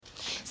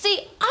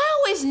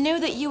always knew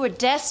that you were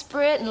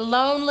desperate and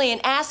lonely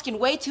and asking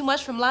way too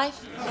much from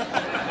life.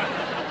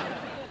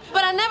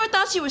 But I never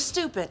thought you were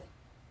stupid.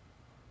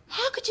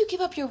 How could you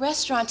give up your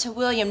restaurant to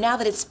William now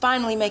that it's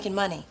finally making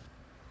money?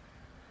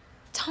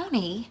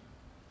 Tony,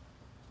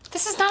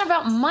 this is not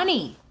about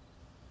money,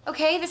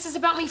 okay? This is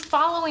about me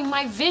following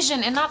my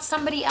vision and not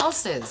somebody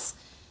else's.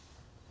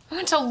 I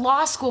went to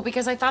law school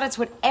because I thought it's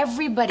what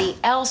everybody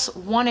else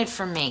wanted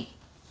from me.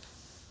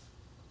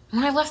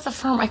 When I left the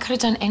firm, I could have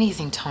done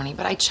anything, Tony,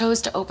 but I chose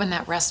to open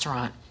that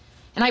restaurant.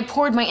 And I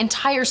poured my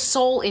entire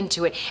soul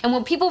into it. And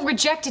when people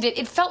rejected it,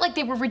 it felt like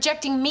they were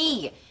rejecting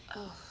me.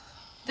 Oh.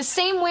 The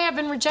same way I've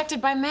been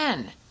rejected by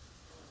men.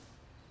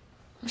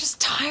 I'm just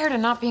tired of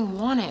not being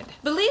wanted.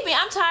 Believe me,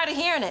 I'm tired of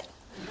hearing it.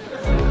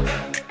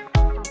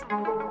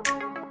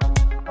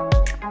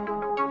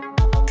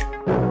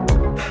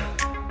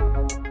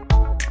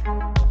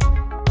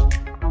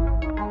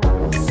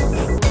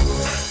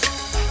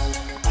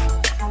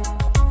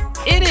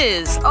 It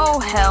is, oh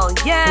hell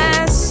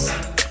yes,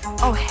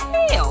 oh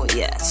hell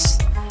yes,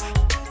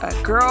 a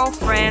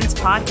Girlfriends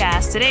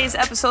podcast. Today's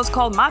episode is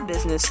called My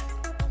Business,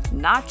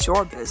 Not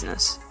Your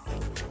Business.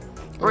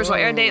 Original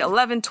air date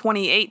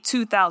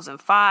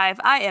 11/28/2005.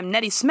 I am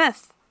Nettie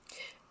Smith.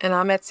 And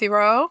I'm Etsy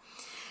Rowe.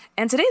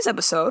 And today's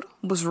episode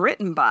was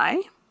written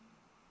by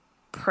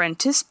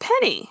Prentice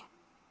Penny.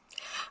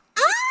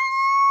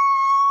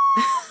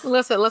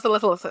 Listen.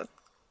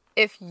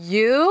 If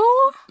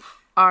you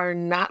are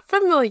not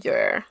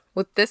familiar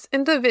with this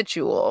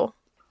individual,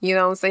 you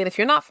know what I'm saying? If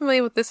you're not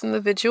familiar with this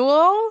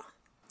individual...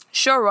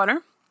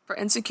 Showrunner for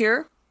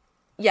Insecure.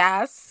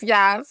 Yes.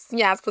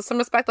 Put some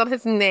respect on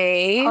his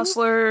name.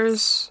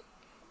 Hustlers.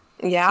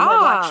 Yeah.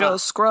 Black show,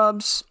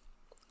 Scrubs.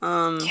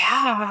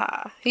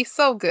 Yeah. He's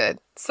so good.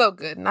 So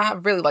good. And I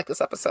really like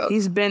this episode.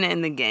 He's been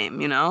in the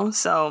game, you know?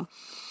 So,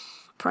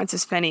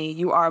 Prentice Penny,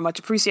 you are much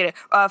appreciated.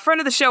 Friend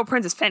of the show,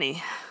 Prentice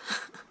Penny.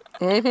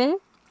 Mm-hmm.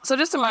 So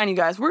just to remind you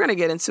guys, we're going to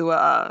get into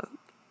a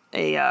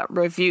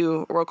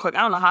review real quick.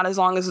 I don't know how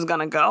long this is going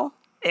to go.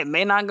 It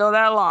may not go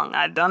that long.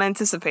 I don't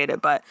anticipate it.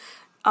 But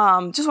just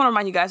want to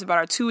remind you guys about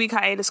our 2-week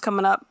hiatus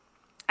coming up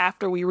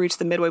after we reach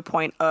the midway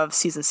point of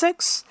season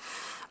 6.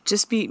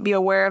 Just be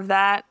aware of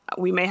that.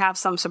 We may have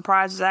some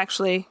surprises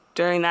actually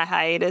during that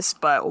hiatus,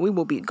 but we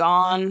will be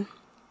gone.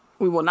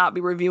 We will not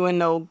be reviewing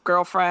no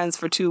Girlfriends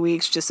for 2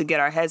 weeks just to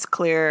get our heads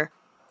clear.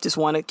 Just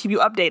want to keep you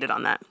updated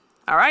on that.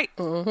 All right?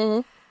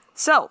 Mm-hmm.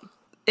 So...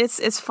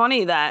 It's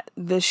funny that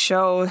this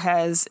show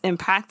has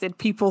impacted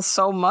people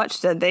so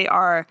much that they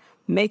are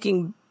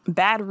making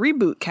bad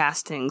reboot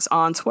castings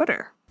on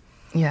Twitter.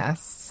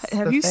 Yes.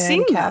 Have you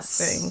seen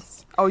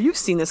this? Oh, you've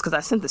seen this because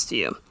I sent this to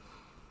you.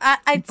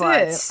 I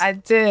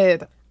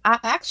did. I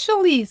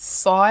actually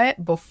saw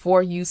it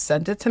before you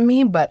sent it to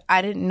me, but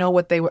I didn't know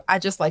what they were. I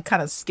just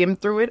kind of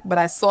skimmed through it, but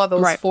I saw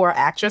those 4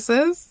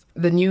 actresses,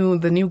 the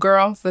new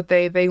girls that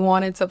they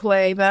wanted to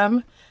play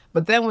them.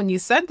 But then when you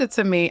sent it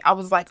to me, I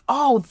was like,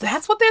 oh,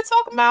 that's what they're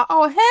talking about?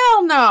 Oh,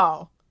 hell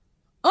no.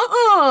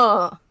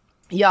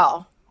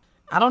 Y'all,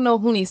 I don't know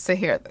who needs to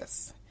hear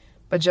this,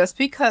 but just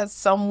because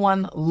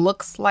someone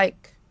looks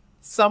like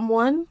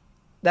someone,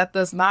 that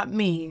does not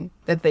mean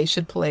that they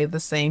should play the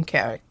same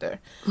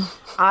character.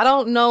 I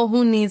don't know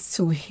who needs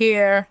to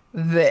hear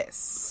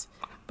this,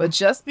 but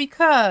just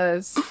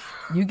because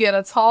you get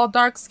a tall,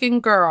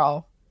 dark-skinned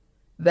girl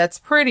that's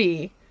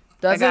pretty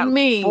doesn't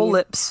mean... full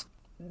lips.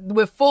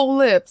 With full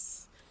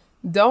lips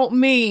don't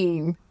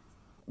mean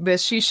that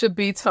she should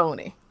be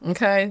Tony,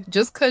 okay?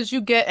 Just because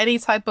you get any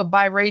type of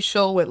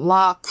biracial with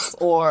locks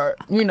or,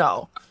 you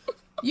know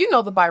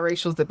the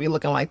biracials that be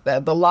looking like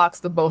that, the locks,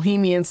 the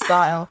bohemian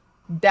style,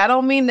 that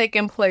don't mean they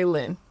can play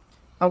Lynn,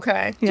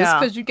 okay? Yeah. Just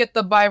because you get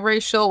the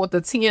biracial with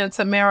the Tia and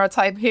Tamara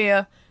type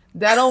hair,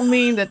 that don't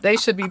mean that they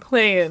should be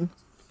playing.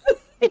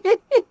 Don't mean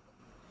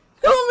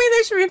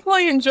they should be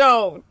playing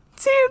Joan.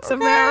 Tia and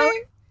Tamara.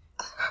 Okay?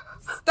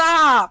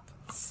 Stop.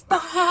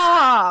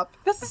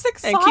 This is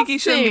exhausting. And Kiki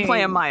shouldn't be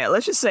playing Maya.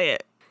 Let's just say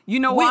it. You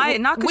know why?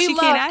 Not because she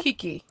can't act.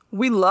 Kiki.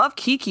 We love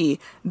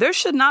Kiki. There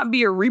should not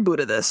be a reboot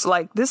of this.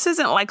 Like, this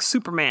isn't like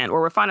Superman, where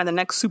we're finding the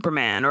next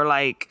Superman, or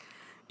like,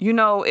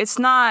 it's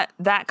not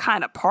that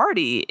kind of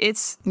party.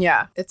 It's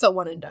a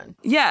one and done.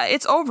 Yeah,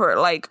 it's over.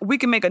 Like, we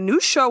can make a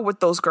new show with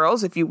those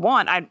girls if you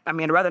want. I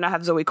mean, I'd rather not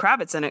have Zoe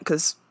Kravitz in it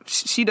because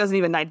she doesn't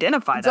even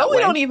identify that way.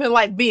 Zoe don't even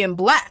like being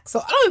black, so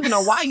I don't even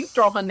know why you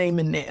throw her name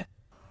in there.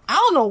 I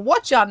don't know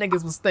what y'all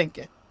niggas was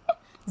thinking.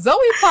 Zoe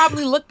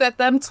probably looked at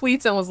them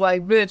tweets and was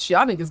like, bitch,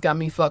 y'all niggas got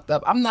me fucked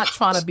up. I'm not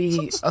trying to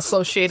be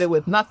associated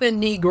with nothing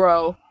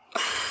Negro.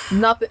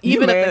 Nothing.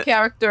 Even if the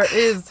character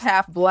is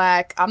half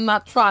black, I'm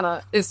not trying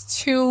to.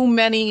 It's too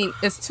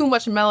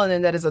much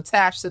melanin that is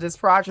attached to this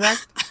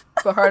project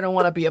for her to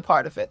want to be a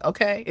part of it.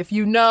 Okay? If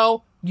you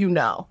know, you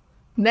know.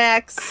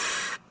 Next.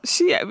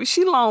 She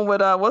along with,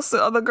 what's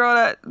the other girl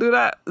that do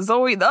that?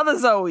 Zoe, the other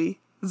Zoe.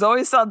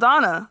 Zoe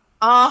Saldana.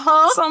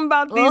 Something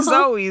about these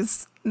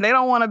Zoes. They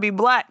don't want to be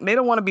black. They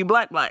don't want to be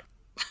black.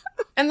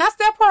 And that's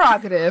their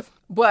prerogative.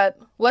 But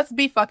let's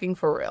be fucking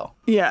for real.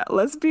 Yeah,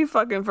 let's be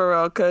fucking for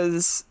real.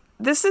 Because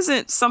this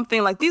isn't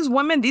something like these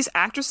women, these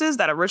actresses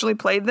that originally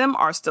played them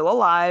are still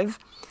alive.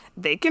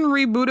 They can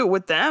reboot it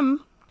with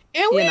them.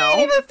 And we didn't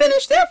even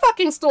finish their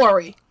fucking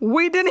story.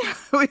 We didn't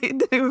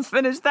even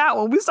finish that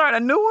one. We started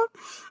a new one.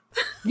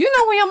 You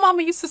know when your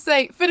mama used to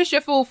say, finish your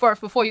food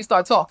first before you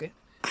start talking.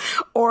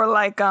 Or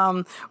like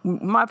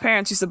my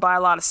parents used to buy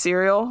a lot of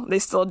cereal. They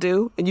still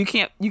do. And you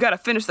got to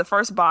finish the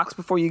first box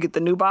before you get the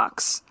new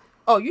box.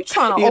 Oh, you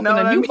trying to open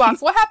a new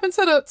box? What happened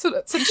to the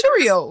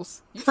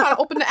Cheerios? You trying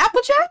to open the Apple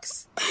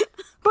Jacks?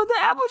 But the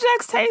Apple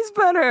Jacks taste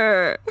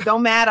better.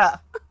 Don't matter.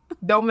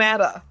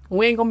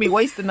 We ain't gonna be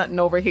wasting nothing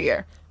over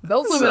here.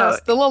 Those women are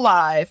still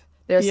alive.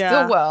 They're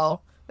still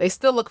well. They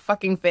still look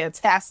fucking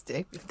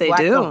fantastic. They Black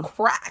do. Don't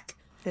crack.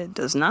 It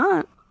does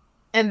not.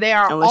 And they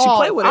are unless you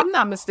play with it. I'm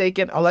not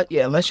mistaken.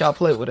 Unless y'all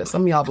play with it.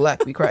 Some of y'all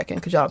black be cracking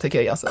because y'all don't take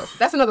care of yourself.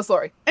 That's another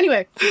story.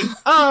 Anyway,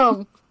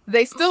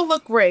 they still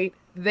look great.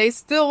 They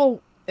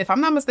still, if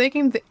I'm not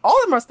mistaken, all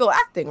of them are still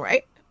acting,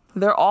 right?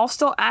 They're all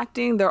still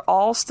acting. They're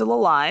all still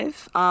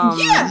alive.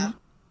 Yeah.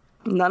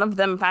 None of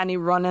them have had any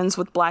run-ins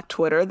with Black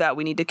Twitter that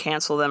we need to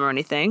cancel them or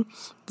anything.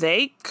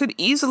 They could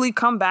easily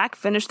come back,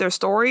 finish their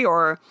story,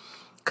 or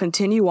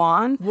continue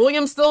on.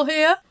 William's still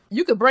here.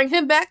 You could bring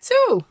him back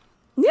too.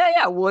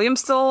 Yeah. William's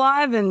still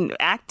alive and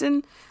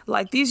acting.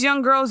 Like, these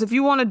young girls, if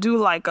you want to do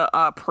like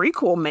a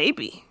prequel,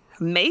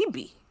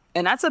 maybe.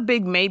 And that's a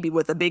big maybe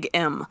with a big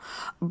M.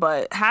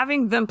 But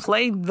having them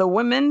play the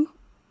women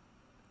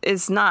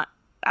is not,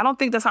 I don't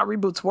think that's how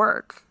reboots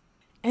work.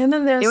 And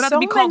then there's it would have to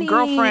be called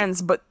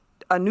Girlfriends, but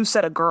a new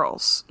set of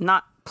girls,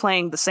 not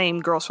playing the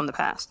same girls from the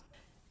past.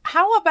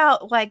 How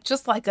about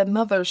just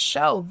another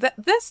show?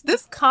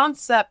 This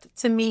concept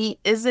to me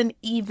isn't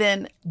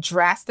even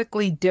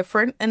drastically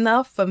different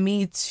enough for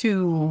me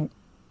to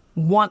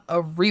want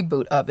a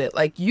reboot of it.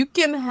 Like, you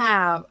can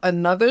have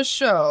another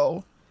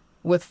show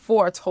with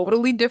 4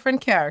 totally different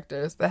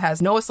characters that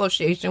has no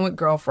association with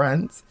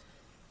Girlfriends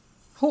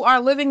who are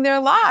living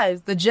their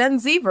lives, the Gen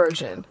Z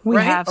version. We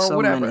right? have or so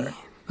whatever. many.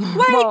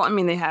 Well, I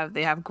mean, they have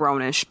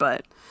grownish,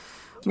 but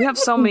we have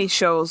so many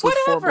shows with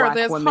 4 Black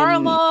There's women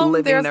Harlem,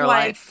 living their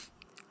life.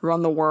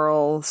 Run the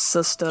World,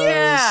 Sisters.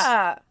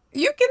 Yeah.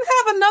 You can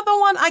have another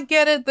one. I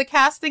get it. The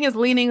casting is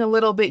leaning a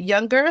little bit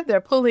younger.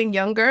 They're pulling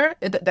younger.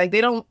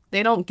 They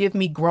don't give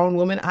me grown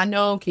women. I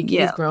know Kiki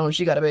is grown.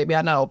 She got a baby.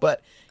 I know,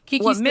 but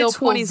Kiki still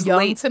pulls young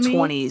late to me.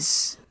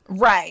 20s.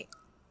 Right.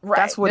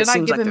 That's what they're it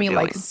seems not giving like me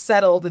they're doing.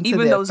 Settled into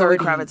even their though Zoe 30s.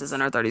 Kravitz is in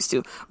her 30s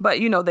too. But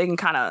they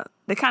kind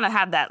of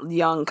have that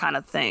young kind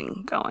of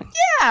thing going.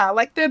 Yeah,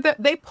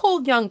 they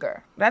pull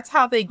younger. That's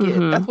how they get.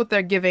 That's what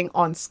they're giving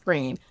on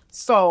screen.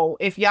 So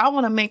if y'all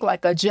want to make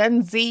a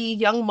Gen Z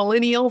young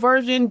millennial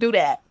version, do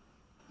that.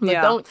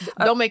 But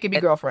don't make it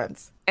be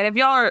Girlfriends. And if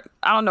y'all are,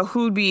 I don't know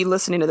who'd be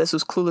listening to this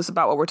who's clueless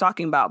about what we're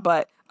talking about,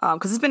 but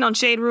because it's been on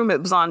Shade Room,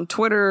 it was on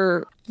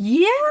Twitter.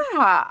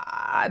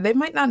 Yeah, they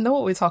might not know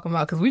what we're talking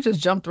about because we just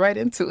jumped right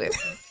into it.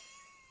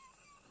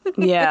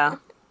 Yeah.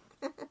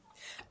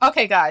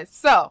 Okay, guys.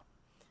 So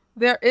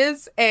there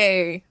is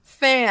a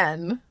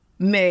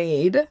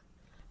fan-made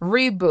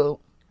reboot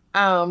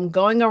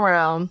going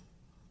around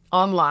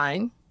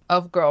online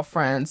of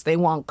Girlfriends. They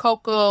want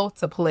Coco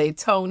to play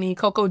Tony.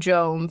 Coco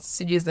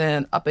Jones. She's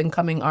an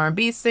up-and-coming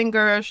R&B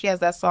singer. She has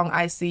that song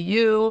 "I See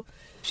You."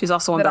 She's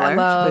also on Bel Air.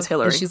 She plays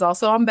Hillary. And she's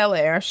also on Bel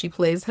Air. She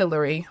plays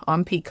Hillary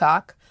on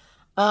Peacock.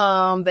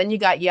 Then you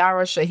got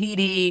Yara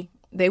Shahidi.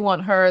 They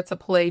want her to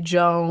play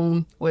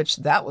Joan, which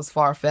that was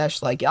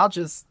far-fetched. Y'all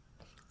just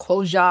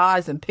close your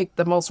eyes and pick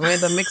the most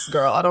random mixed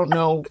girl. I don't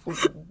know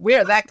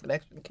where that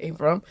connection came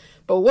from,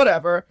 but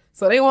whatever.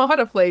 So they want her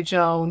to play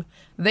Joan.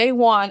 They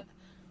want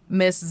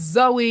Miss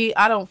Zoe,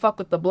 I don't fuck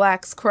with the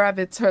blacks,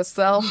 Kravitz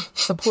herself,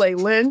 to play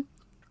Lynn.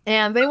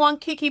 And they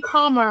want Keke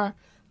Palmer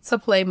to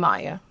play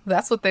Maya.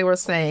 That's what they were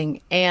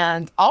saying.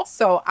 And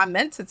also, I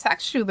meant to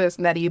text you this,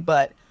 Nettie,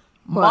 but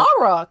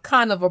Mara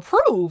kind of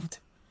approved.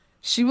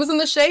 She was in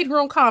the Shade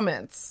Room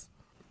comments.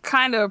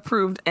 Kind of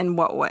approved in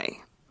what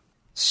way?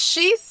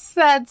 She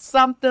said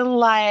something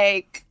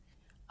like,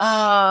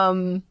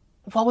 what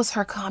was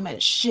her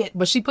comment? Shit.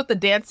 But she put the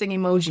dancing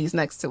emojis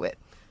next to it.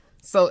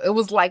 So it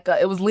was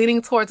it was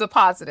leaning towards a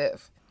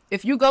positive.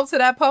 If you go to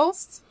that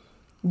post,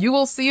 you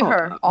will see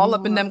her all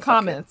up in them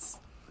comments.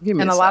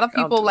 And a lot of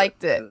people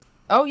liked it.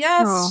 Oh,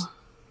 yes. Oh,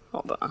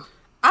 hold on.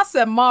 I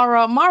said,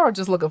 Mara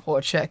just looking for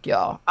a check,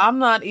 y'all. I'm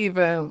not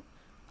even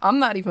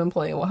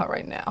playing with her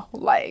right now.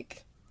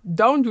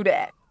 Don't do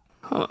that.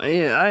 Oh,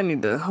 yeah, I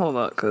need to hold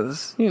up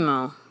because, we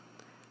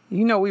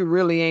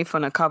really ain't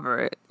finna cover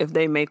it if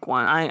they make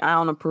one. I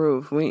don't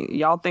approve.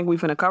 Y'all think we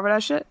finna cover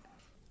that shit?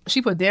 She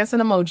put dancing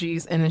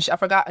emojis, and then I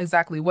forgot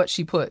exactly what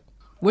she put.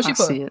 What she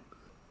put? See it.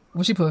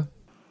 What she put?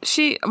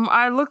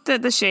 I looked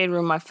at the Shade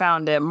Room. I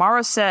found it.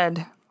 Mara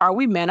said, "Are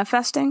we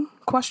manifesting?" ?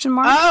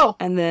 Oh,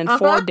 and then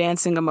 4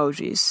 dancing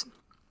emojis.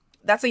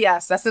 That's a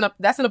yes. That's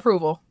an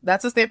approval.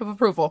 That's a stamp of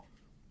approval.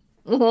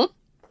 Mm-hmm.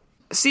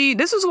 See,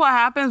 this is what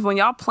happens when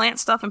y'all plant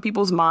stuff in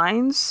people's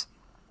minds.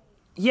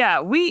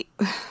 Yeah, we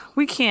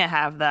can't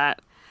have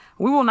that.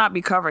 We will not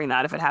be covering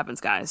that if it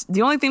happens, guys.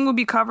 The only thing we'll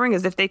be covering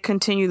is if they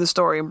continue the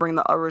story and bring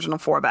the original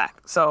 4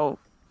 back. So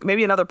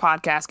maybe another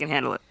podcast can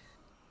handle it.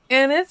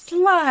 And it's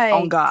like...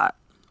 On God.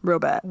 Real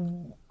bad.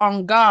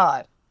 On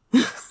God.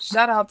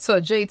 Shout out to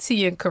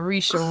JT and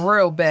Carisha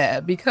real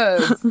bad,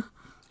 because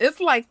it's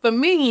like, for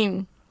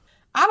me,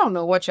 I don't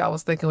know what y'all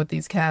was thinking with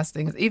these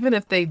castings. Even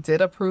if they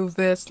did approve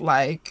this,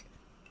 like,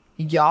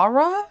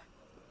 Yara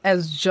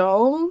as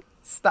Joan,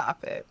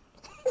 stop it.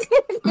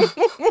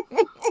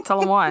 Tell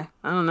them why.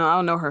 I don't know. I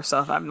don't know her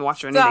stuff. I haven't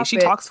watched her Stop anything. She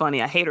it. talks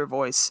funny. I hate her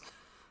voice.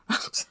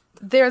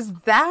 There's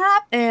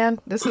that,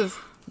 and this is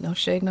no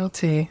shade, no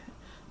tea.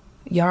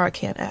 Yara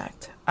can't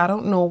act. I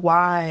don't know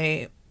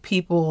why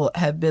people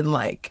have been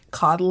like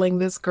coddling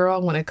this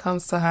girl when it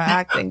comes to her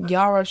acting.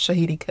 Yara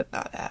Shahidi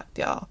cannot act,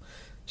 y'all.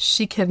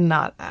 She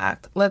cannot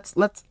act. Let's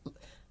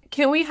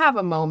can we have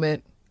a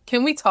moment?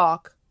 Can we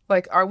talk?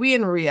 Like, are we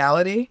in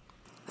reality?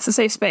 It's a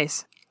safe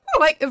space.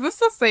 Like, is this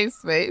a safe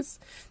space?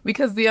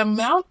 Because the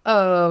amount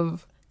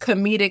of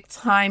comedic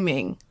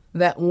timing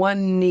that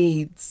one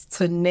needs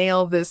to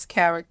nail this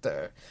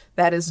character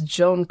that is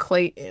Joan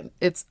Clayton,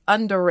 it's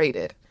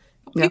underrated.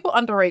 People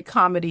underrate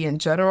comedy in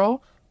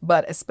general,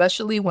 but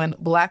especially when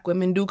Black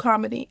women do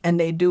comedy and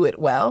they do it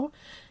well,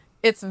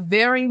 it's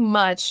very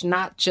much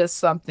not just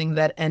something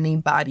that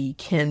anybody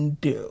can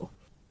do.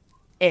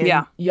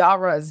 And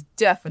Yara is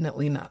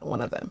definitely not one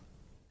of them.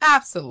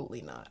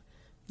 Absolutely not.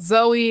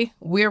 Zoe,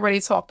 we already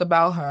talked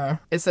about her.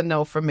 It's a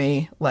no for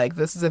me. Like,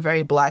 this is a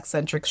very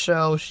Black-centric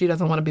show. She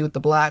doesn't want to be with the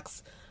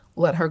Blacks.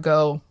 Let her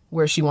go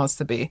where she wants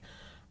to be.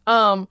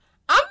 I'm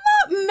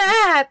not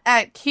mad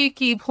at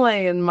Kiki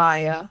playing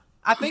Maya.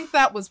 I think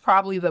that was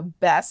probably the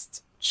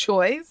best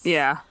choice.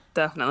 Yeah,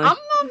 definitely. I'm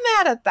not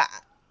mad at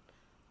that.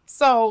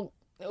 So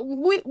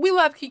we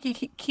let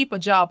Kiki keep a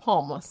job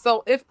home.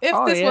 So if this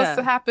was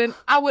to happen,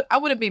 I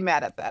wouldn't be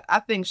mad at that.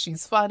 I think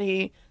she's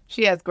funny.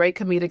 She has great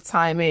comedic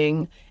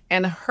timing,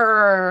 and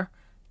her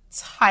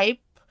type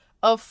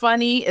of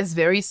funny is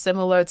very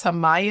similar to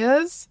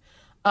Maya's,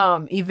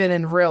 even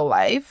in real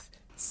life.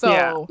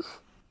 So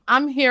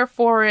I'm here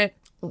for it.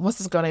 What's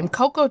this girl named?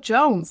 Coco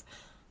Jones.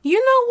 You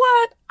know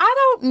what? I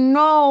don't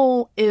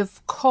know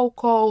if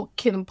Coco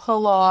can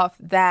pull off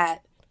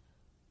that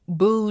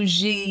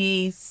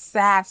bougie,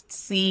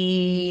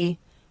 sassy,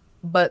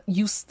 but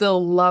you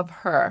still love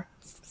her,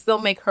 still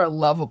make her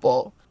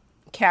lovable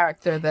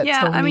character that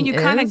Tony I mean, you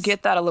is. kind of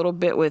get that a little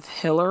bit with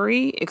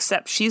Hillary,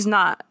 except she's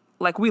not,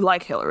 like, we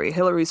like Hillary.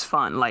 Hillary's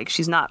fun. Like,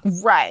 she's not...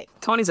 Right.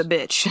 Tony's a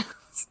bitch.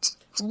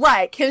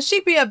 Right. Can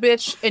she be a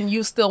bitch and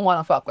you still want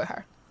to fuck with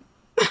her?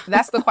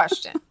 That's the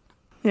question.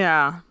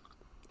 Yeah.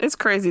 It's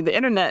crazy. The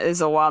internet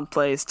is a wild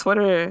place.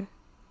 Twitter,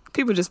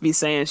 people just be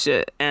saying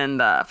shit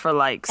and for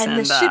likes. And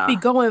the shit be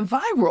going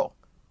viral.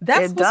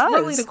 That's what's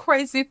really does. the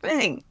crazy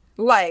thing.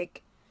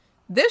 Like,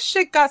 this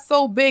shit got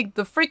so big,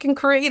 the freaking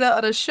creator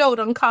of the show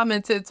done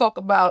commented, talk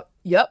about,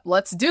 yep,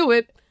 let's do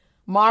it.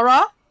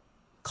 Mara,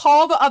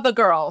 call the other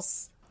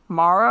girls.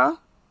 Mara,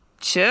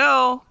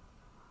 chill.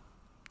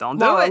 Don't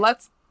do Mara,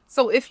 it.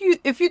 So if you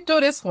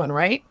do this one,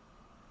 right,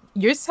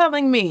 you're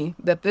telling me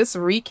that this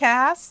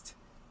recast,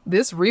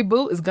 this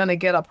reboot is gonna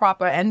get a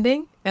proper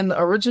ending and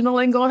the original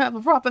ain't gonna have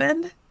a proper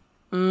ending?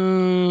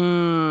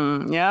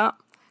 Yeah.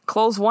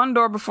 Close one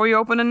door before you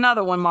open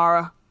another one,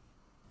 Mara.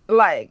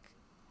 Like,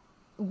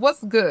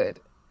 what's good?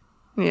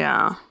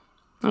 Yeah.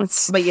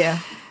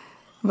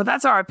 But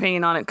that's our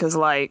opinion on it, because,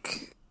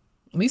 like...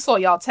 We saw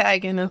y'all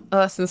tagging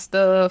us and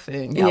stuff,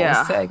 and y'all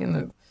was tagging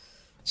the...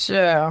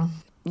 Sure.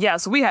 Yeah,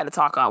 so we had to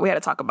talk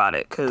about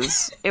it,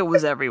 because it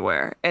was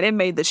everywhere. And it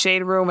made the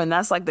Shade Room, and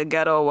that's like the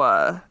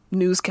ghetto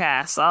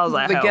newscast. So I was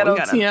like, the ghetto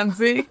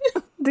TMZ.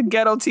 The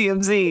ghetto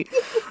TMZ.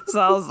 So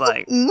I was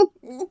like,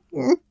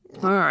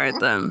 all right,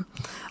 then.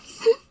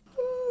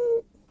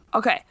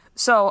 Okay,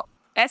 so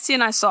Etsy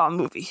and I saw a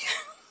movie.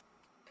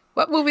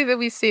 What movie did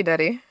we see,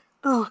 Daddy?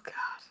 Oh, God.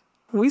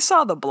 We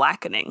saw The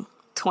Blackening,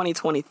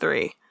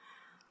 2023.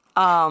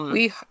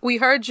 We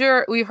heard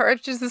your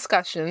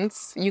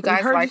discussions. You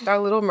guys liked our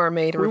Little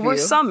Mermaid review. We were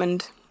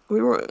summoned.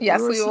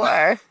 Yes, we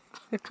were.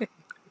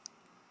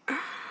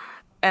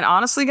 And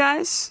honestly,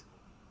 guys,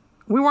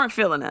 we weren't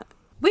feeling it.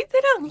 We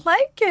didn't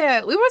like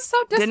it. We were so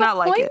disappointed. Did not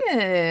like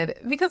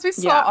it. Because we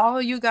saw all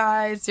of you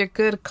guys, your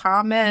good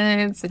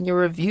comments and your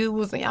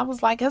reviews, and I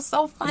was like, it's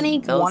so funny.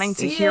 Go wanting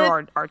see to hear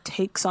it. our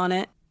takes on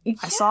it.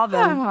 I saw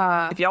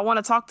them. If y'all want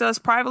to talk to us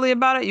privately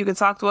about it, you can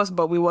talk to us,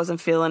 but we wasn't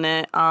feeling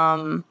it.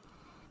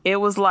 It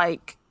was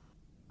like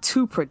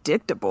too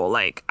predictable.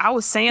 Like, I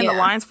was saying the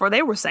lines before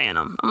they were saying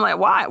them. I'm like,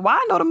 why? Why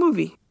I know the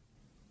movie?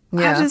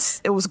 Yeah.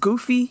 It was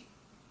goofy.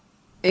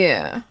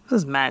 Yeah. It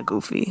was mad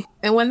goofy.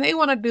 And when they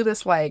want to do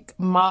this, like,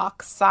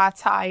 mock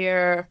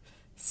satire,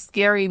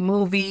 scary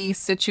movie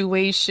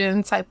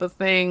situation type of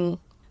thing,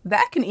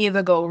 that can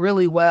either go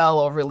really well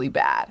or really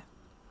bad.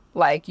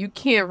 Like, you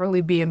can't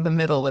really be in the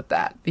middle with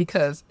that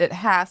because it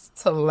has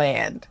to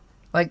land.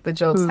 Like, the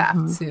jokes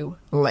have to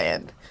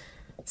land.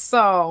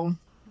 So,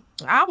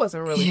 I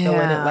wasn't really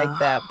feeling it like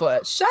that.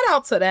 But shout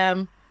out to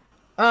them.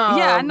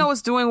 Yeah, I know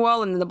it's doing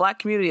well, and the black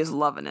community is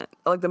loving it.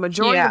 Like, the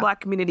majority of the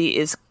black community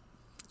is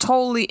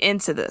totally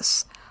into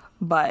this.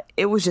 But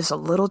it was just a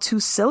little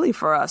too silly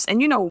for us.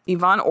 And, you know,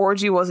 Yvonne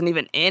Orji wasn't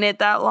even in it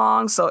that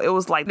long, so it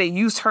was like they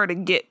used her to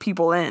get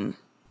people in.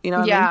 You know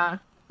what I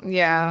mean?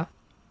 Yeah,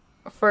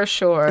 for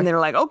sure. And they were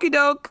like, okie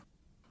doke.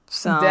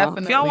 So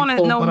Definitely if y'all want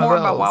to know more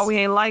about why we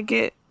ain't like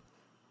it,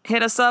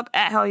 hit us up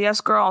at Hell Yes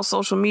Girl on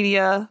social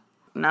media.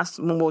 And that's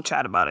when we'll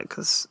chat about it,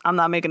 because I'm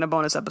not making a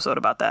bonus episode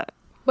about that.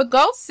 But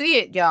go see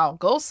it, y'all.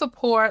 Go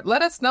support.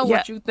 Let us know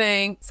what you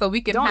think so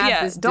we can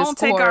have this Don't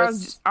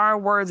discourse. take our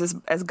words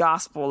as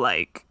gospel.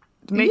 Like,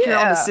 make your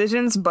own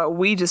decisions, but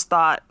we just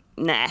thought,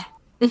 nah.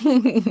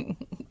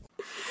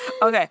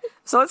 Okay,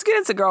 so let's get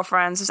into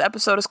girlfriends. This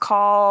episode is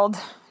called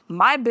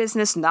My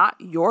Business, Not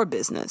Your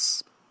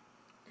Business.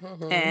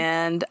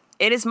 And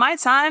it is my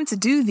time to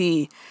do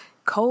the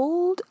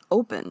cold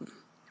open.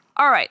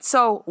 All right,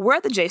 so we're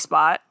at the J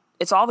spot.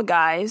 It's all the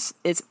guys.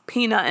 It's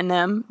Peanut and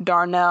them,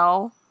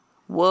 Darnell,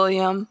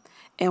 William,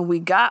 and we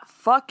got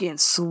fucking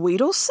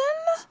Sweetelson.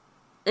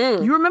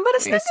 You remember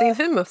this nigga? I've seen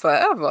him in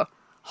forever.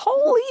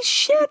 Holy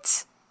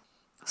shit.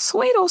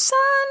 Sweetelson.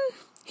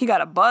 He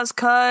got a buzz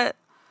cut,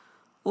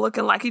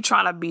 looking like he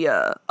trying to be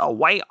a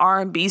white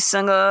R&B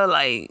singer,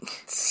 like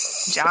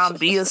John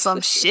B or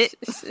some shit.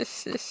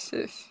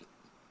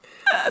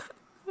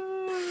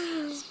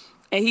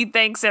 And he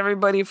thanks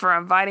everybody for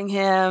inviting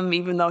him,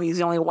 even though he's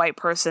the only white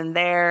person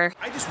there.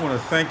 I just want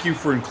to thank you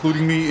for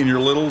including me in your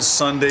little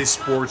Sunday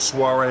sports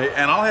soiree,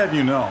 and I'll have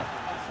you know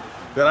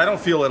that I don't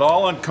feel at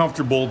all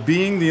uncomfortable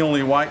being the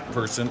only white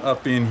person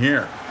up in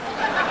here.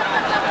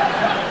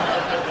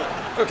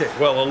 Okay,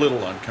 well, a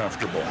little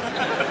uncomfortable.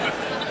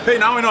 Hey,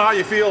 now I know how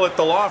you feel at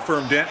the law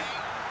firm, Dent.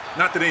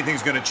 Not that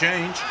anything's going to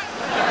change.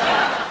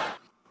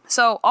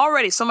 So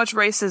already so much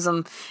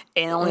racism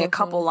and only a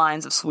couple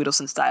lines of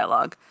Sweetelson's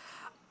dialogue.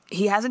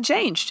 He hasn't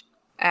changed.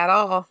 At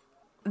all.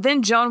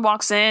 Then Joan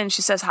walks in.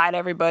 She says hi to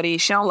everybody.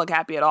 She don't look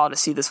happy at all to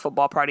see this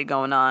football party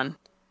going on.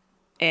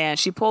 And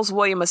she pulls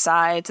William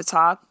aside to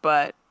talk,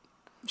 but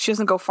she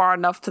doesn't go far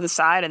enough to the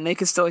side and they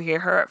can still hear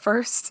her at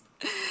first.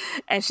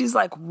 And she's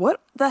like,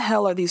 what the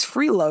hell are these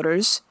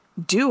freeloaders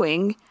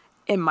doing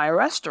in my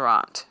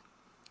restaurant?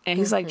 And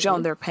he's like,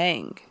 Joan, they're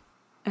paying.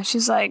 And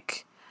she's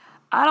like,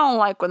 I don't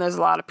like when there's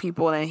a lot of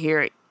people in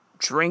here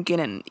drinking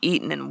and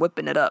eating and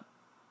whipping it up.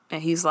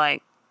 And he's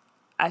like,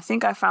 I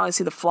think I finally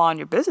see the flaw in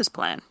your business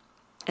plan.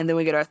 And then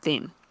we get our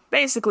theme.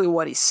 Basically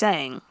what he's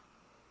saying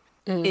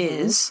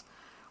is,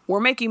 we're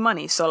making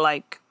money, so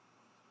like,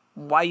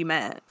 why you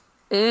mad?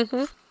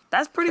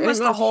 That's pretty much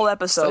the whole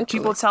episode.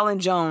 People telling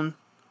Joan,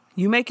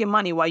 you making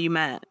money, why you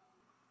mad?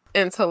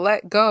 And to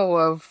let go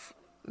of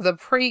the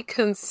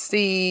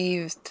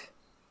preconceived,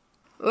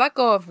 let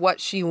go of what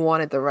she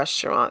wanted the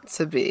restaurant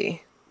to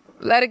be.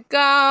 Let it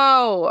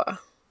go.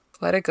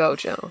 Let it go,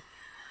 Joan.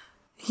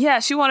 Yeah,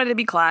 she wanted to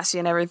be classy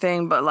and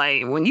everything, but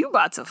like, when you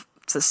about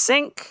to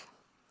sink,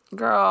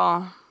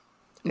 girl,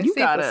 you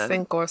gotta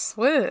sink or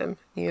swim,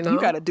 you know? You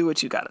gotta do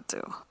what you gotta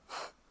do.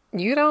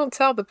 You don't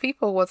tell the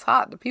people what's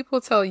hot. The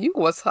people tell you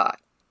what's hot.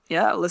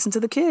 Yeah, listen to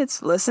the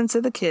kids. Listen to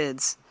the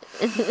kids.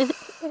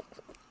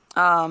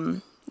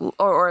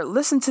 or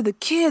listen to the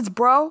kids,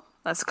 bro.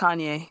 That's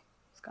Kanye.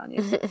 It's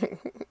Kanye.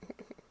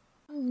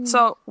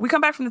 So we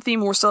come back from the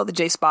theme. We're still at the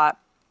J spot.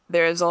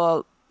 There's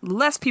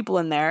less people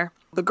in there.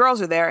 The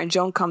girls are there, and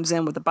Joan comes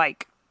in with a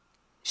bike.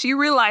 She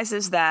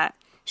realizes that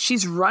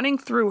she's running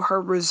through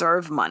her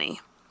reserve money.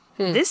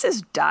 This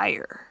is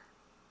dire.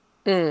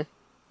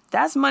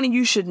 That's money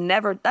you should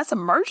never... That's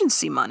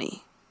emergency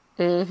money.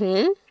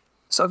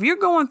 So if you're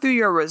going through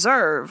your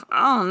reserve,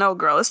 I don't know,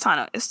 girl. It's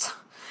time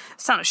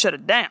to shut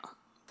it down.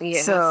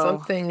 Yeah,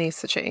 something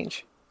needs to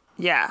change.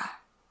 Yeah.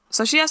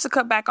 So she has to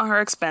cut back on her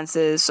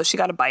expenses. So she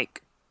got a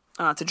bike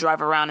to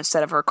drive around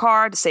instead of her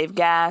car to save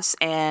gas.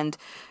 And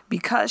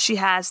because she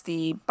has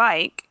the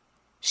bike,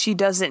 she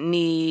doesn't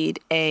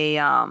need a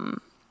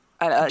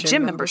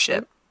gym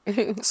membership.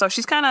 So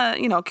she's kind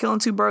of, killing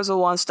two birds with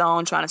one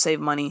stone, trying to save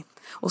money.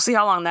 We'll see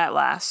how long that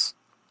lasts.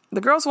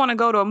 The girls want to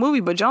go to a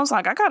movie, but Joan's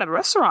like, I got a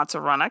restaurant to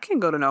run. I can't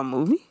go to no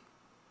movie.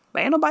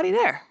 But ain't nobody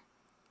there.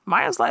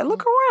 Maya's like,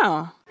 look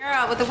around.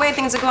 Girl, with the way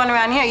things are going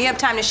around here, you have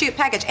time to shoot,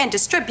 package, and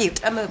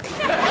distribute a movie.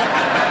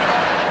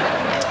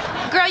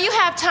 Girl, you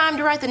have time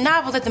to write the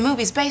novel that the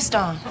movie's based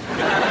on.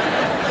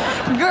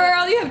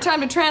 Girl, you have time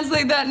to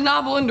translate that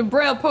novel into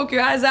Braille, poke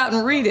your eyes out,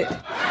 and read it.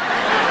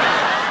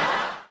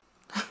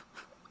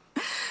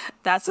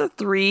 That's a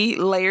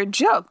 3-layered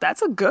joke.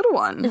 That's a good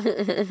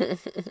one.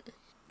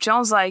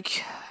 Joan's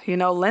like,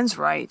 Lynn's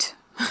right.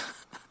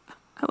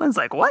 Lynn's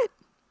like, what?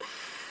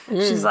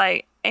 She's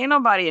like, ain't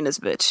nobody in this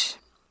bitch.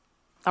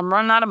 I'm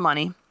running out of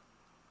money.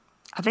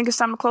 I think it's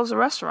time to close the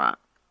restaurant.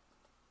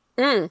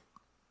 That's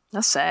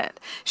sad.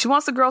 She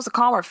wants the girls to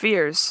calm her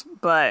fears,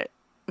 but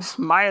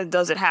Maya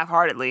does it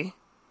half-heartedly.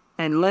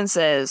 And Lynn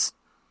says,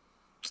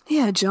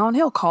 yeah, Joan,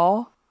 he'll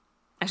call.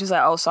 And she's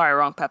like, oh, sorry,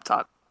 wrong pep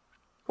talk.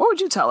 What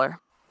would you tell her?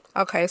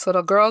 Okay, so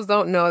the girls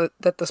don't know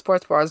that the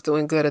sports bar is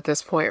doing good at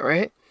this point,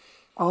 right?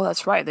 Oh,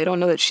 that's right. They don't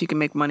know that she can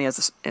make money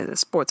as a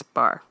sports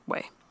bar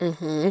way.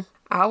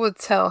 I would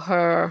tell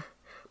her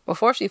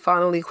before she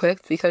finally quit,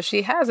 because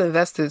she has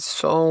invested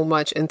so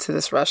much into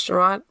this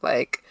restaurant,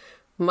 like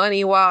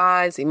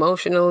money-wise,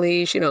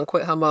 emotionally. She done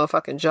quit her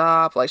motherfucking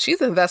job. Like,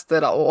 she's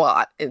invested a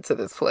lot into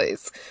this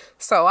place.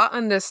 So I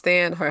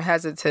understand her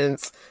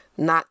hesitance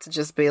not to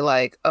just be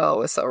like,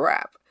 oh, it's a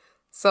wrap.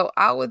 So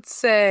I would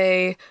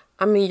say,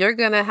 I mean, you're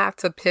going to have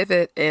to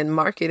pivot and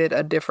market it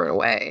a different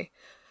way.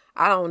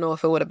 I don't know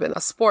if it would have been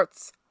a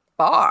sports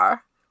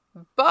bar,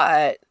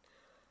 but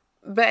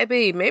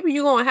baby, maybe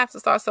you're going to have to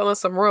start selling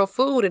some real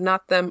food and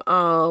not them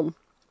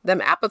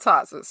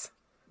appetizers.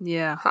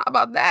 Yeah. How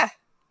about that?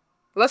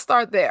 Let's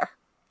start there.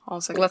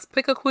 Let's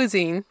pick a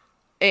cuisine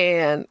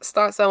and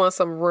start selling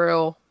some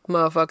real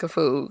motherfucking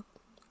food.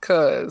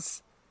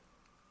 Cause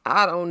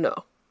I don't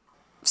know.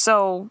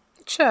 So,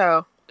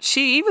 Chill.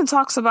 she even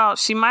talks about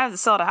she might have to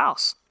sell the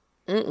house.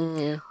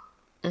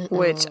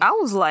 Which I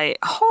was like,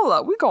 hold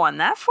up, we going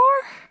that far?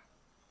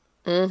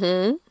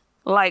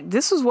 Like,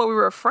 this is what we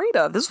were afraid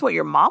of. This is what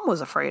your mom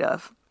was afraid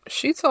of.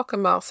 She talking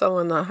about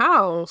selling the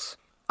house.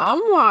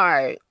 I'm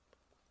like,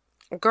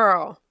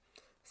 girl,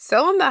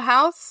 selling the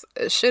house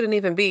shouldn't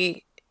even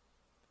be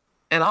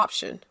an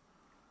option.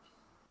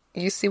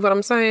 You see what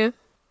I'm saying?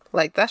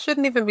 Like, that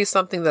shouldn't even be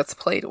something that's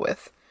played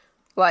with.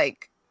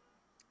 Like,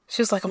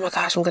 she's like, oh my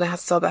gosh, I'm going to have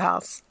to sell the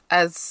house.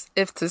 As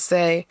if to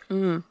say,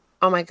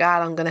 oh my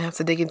God, I'm going to have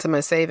to dig into my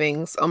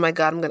savings. Oh my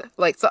God, I'm going to,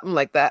 like, something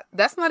like that.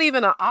 That's not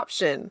even an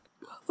option.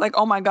 Like,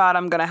 oh my God,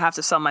 I'm going to have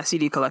to sell my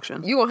CD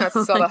collection. You won't have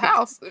to sell the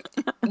house.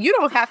 You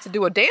don't have to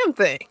do a damn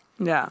thing.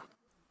 Yeah.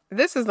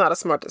 This is not a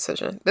smart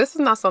decision. This is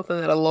not something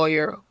that a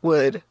lawyer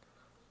would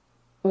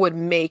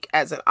make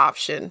as an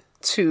option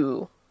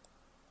to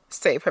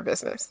save her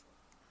business.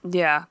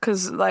 Yeah,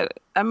 because,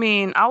 like, I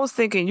mean, I was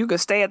thinking you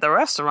could stay at the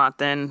restaurant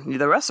then.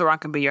 The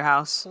restaurant can be your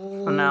house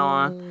from now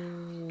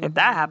on. If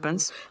that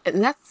happens.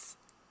 And that's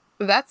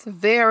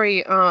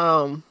very,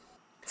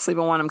 sleep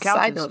on one of them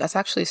couches. Side note, that's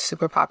actually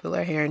super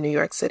popular here in New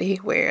York City,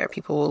 where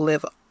people will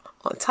live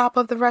on top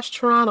of the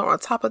restaurant or on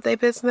top of their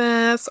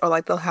business, or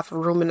like they'll have a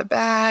room in the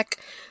back.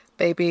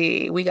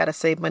 Baby, we got to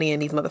save money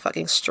in these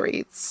motherfucking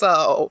streets.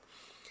 So,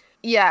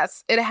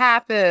 yes, it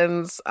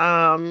happens.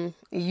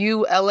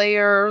 You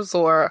LAers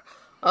or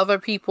other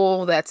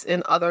people that's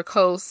in other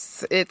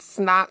coasts, it's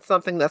not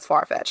something that's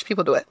far-fetched.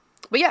 People do it.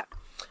 But yeah,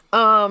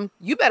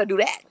 you better do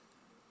that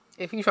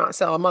if you're trying to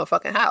sell a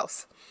motherfucking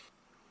house.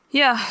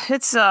 Yeah,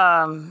 it's,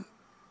 Joan's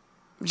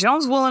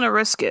willing to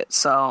risk it,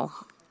 so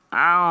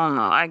I don't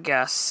know, I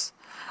guess.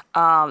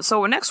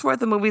 So next we're at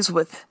the movies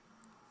with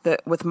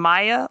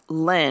Maya,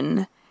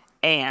 Lynn,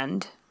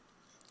 and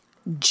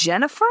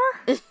Jennifer?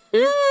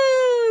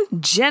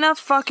 Jenna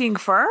fucking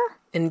Fur?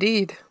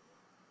 Indeed.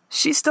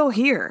 She's still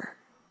here.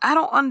 I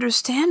don't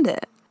understand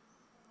it.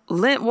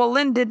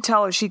 Lynn did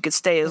tell her she could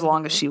stay as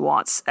long as she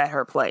wants at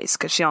her place,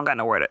 because she don't got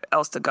nowhere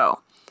else to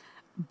go.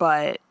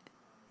 But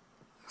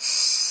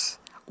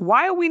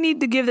why do we need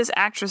to give this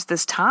actress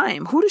this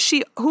time? Who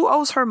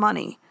owes her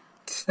money?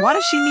 Why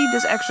does she need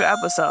this extra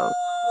episode?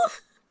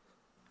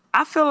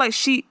 I feel like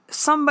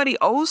somebody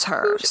owes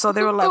her. So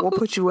they were like, we'll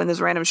put you in this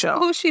random show.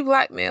 Who's she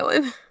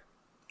blackmailing?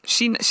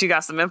 She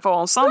got some info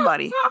on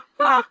somebody.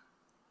 I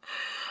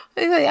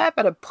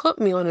better put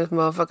me on this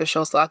motherfucking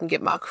show so I can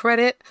get my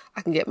credit,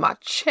 I can get my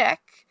check,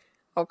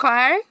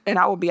 okay? And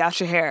I will be out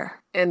your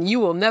hair. And you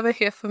will never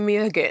hear from me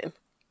again.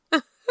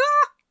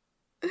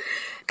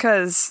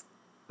 Because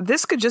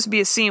this could just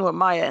be a scene with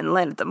Maya and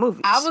Lynn at the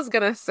movies. I was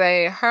going to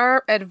say,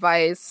 her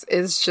advice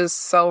is just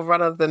so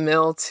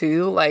run-of-the-mill,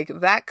 too. Like,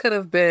 that could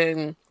have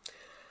been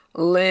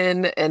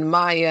Lynn and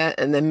Maya,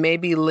 and then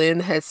maybe Lynn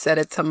had said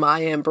it to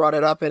Maya and brought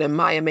it up, and then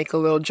Maya make a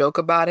little joke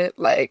about it.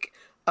 Like,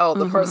 oh,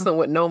 the person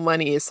with no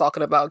money is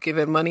talking about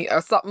giving money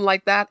or something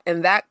like that.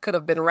 And that could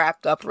have been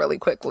wrapped up really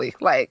quickly.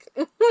 Like,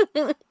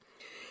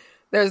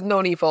 there's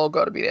no need for old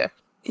girl to be there.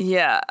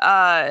 Yeah,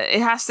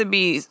 it has to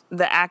be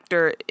the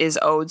actor is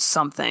owed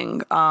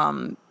something.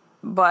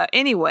 But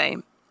anyway,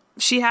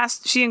 she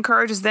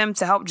encourages them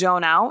to help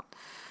Joan out.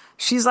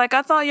 She's like,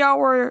 I thought y'all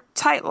were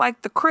tight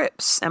like the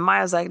Crips. And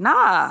Maya's like,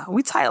 nah,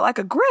 we tight like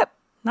a grip.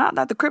 Not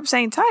that the Crips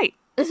ain't tight.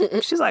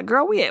 She's like,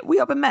 girl, we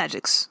up in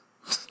Magics.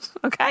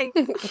 Okay?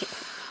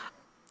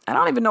 I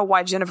don't even know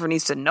why Jennifer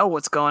needs to know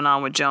what's going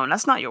on with Joan.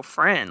 That's not your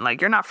friend.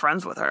 Like, you're not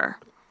friends with her.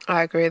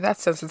 I agree.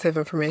 That's sensitive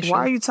information. Why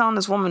are you telling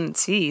this woman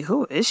tea?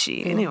 Who is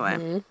she?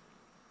 Anyway.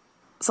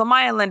 So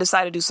Maya and Lynn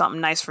decide to do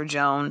something nice for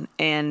Joan.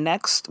 And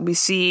next we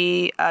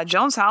see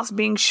Joan's house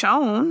being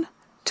shown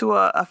to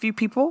a few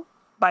people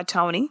by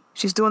Tony.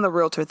 She's doing the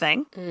realtor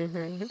thing.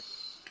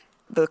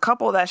 The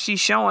couple that she's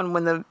showing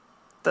when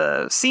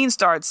the scene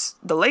starts,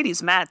 the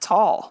lady's mad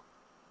tall.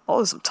 Oh,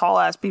 there's some tall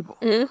ass people.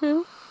 I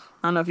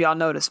don't know if y'all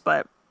noticed,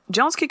 but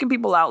Joan's kicking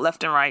people out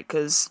left and right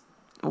because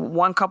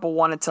one couple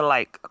wanted to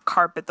like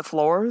carpet the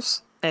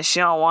floors and she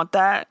don't want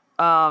that.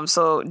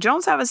 So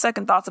Joan's having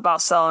second thoughts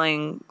about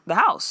selling the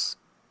house.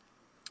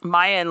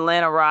 Maya and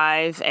Lynn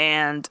arrive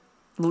and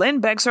Lynn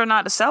begs her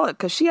not to sell it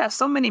because she has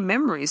so many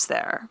memories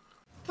there.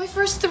 My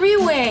first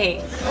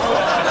three-way.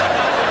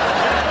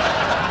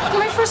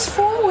 My first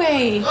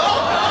four-way.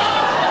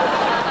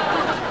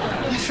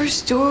 My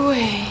first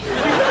doorway.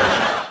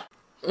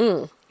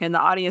 And the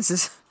audience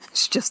is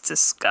just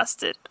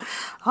disgusted.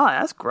 Oh,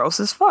 that's gross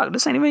as fuck.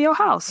 This ain't even your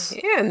house.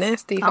 Yeah,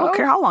 nasty. I don't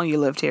care how long you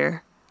lived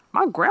here.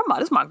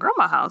 This is my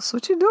grandma's house.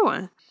 What you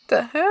doing?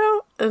 The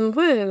hell? And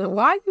Lynn,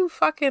 why you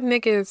fucking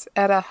niggas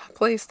at a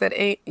place that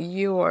ain't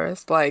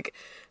yours? Like,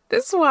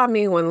 this is what I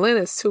mean when Lynn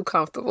is too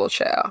comfortable,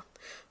 child.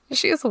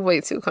 She is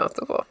way too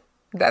comfortable.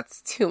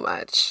 That's too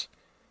much.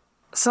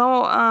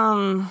 So,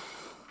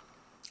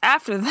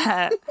 after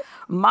that,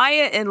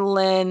 Maya and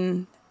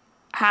Lynn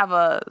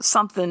have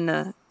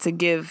something to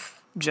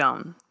give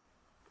Joan.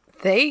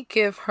 They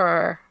give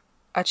her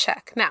a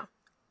check. Now,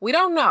 we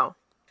don't know.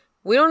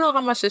 We don't know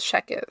how much this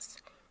check is.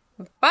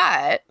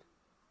 But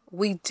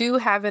we do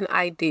have an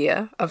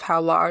idea of how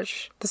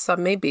large the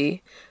sum may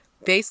be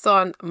based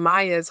on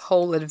Maya's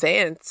whole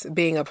advance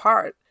being a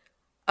part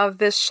of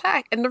this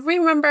check. And to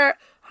remember,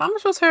 how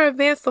much was her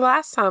advance the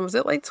last time? Was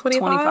it like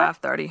 25? 25,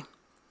 30.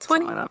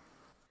 20? Like that.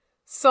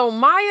 So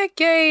Maya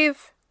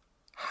gave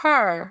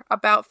her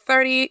about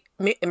 30.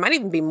 It might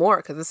even be more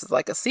because this is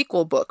like a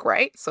sequel book,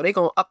 right? So they're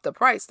going to up the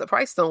price. The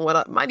price don't went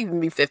up. Might even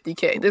be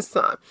 $50K this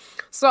time.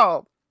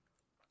 So,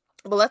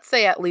 but let's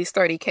say at least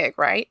 $30K,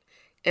 right?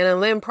 And then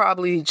Lynn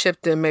probably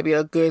chipped in maybe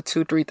a good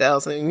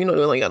 $2,000-$3,000. You know,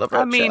 they only got enough.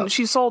 I mean,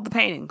 she sold the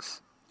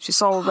paintings. She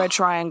sold red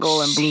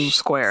triangle and blue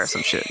square or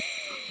some shit.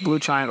 Blue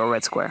triangle,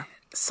 red square.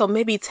 So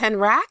maybe 10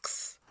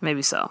 racks?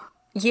 Maybe so.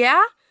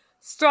 Yeah?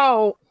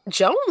 So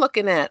Joan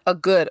looking at a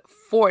good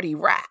 40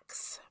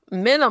 racks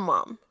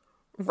minimum,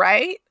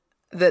 right?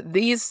 That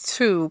these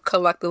two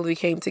collectively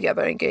came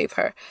together and gave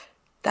her.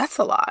 That's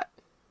a lot.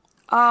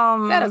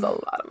 That is a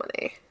lot of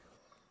money.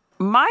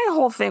 My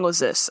whole thing was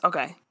this.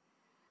 Okay.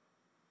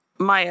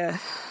 Maya,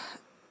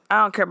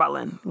 I don't care about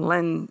Lynn.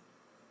 Lynn,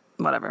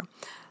 whatever.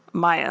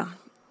 Maya,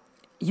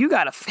 you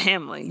got a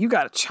family. You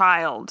got a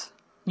child.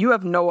 You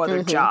have no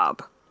other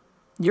job.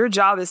 Your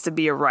job is to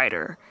be a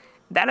writer.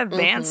 That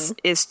advance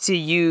is to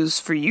use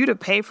for you to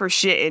pay for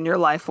shit in your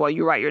life while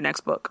you write your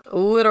next book.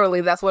 Literally,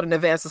 that's what an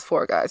advance is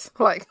for, guys.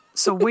 Like,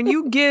 so when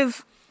you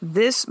give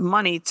this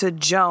money to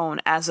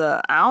Joan as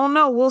I don't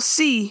know, we'll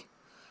see.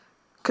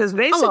 Because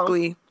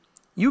basically,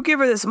 you give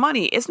her this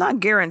money, it's not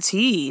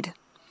guaranteed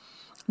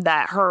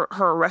that her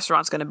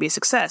restaurant's going to be a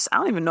success. I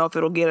don't even know if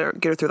it'll get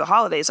her through the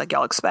holidays like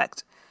y'all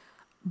expect.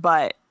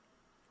 But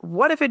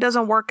what if it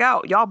doesn't work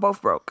out? Y'all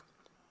both broke.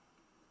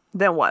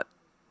 Then what?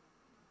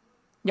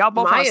 Y'all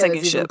both on a sinking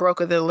Maya is ship. even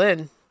broker than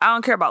Lynn. I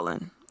don't care about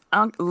Lynn.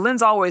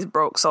 Lynn's always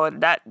broke, so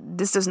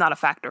this is not a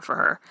factor for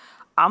her.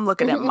 I'm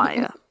looking at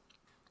Maya.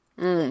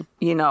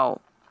 You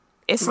know,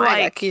 it's Maya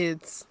like got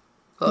kids.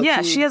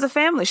 She has a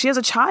family. She has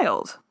a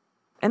child.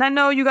 And I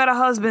know you got a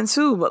husband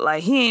too, but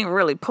like he ain't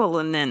really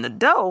pulling in the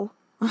dough.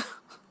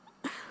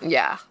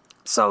 Yeah.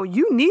 So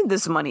you need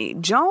this money.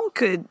 Joan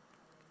could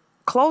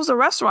close the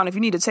restaurant if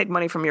you need to take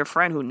money from your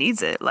friend who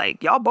needs it.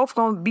 Like y'all both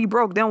gonna be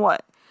broke. Then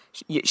what?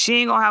 She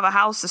ain't gonna have a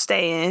house to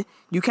stay in.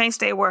 You can't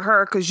stay with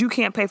her because you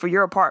can't pay for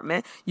your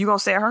apartment. You gonna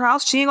stay at her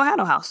house? She ain't gonna have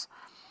no house.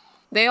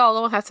 They all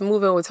gonna have to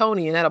move in with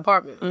Tony in that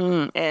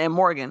apartment. And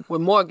Morgan.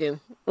 With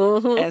Morgan.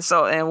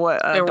 And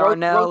what? And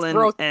Darnell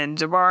and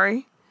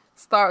Jabari.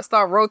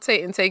 Start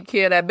rotating, take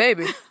care of that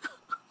baby.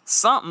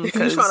 Something.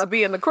 You trying to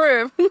be in the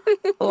crib.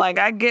 Like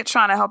I get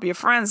trying to help your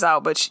friends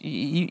out, but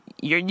you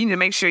need to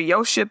make sure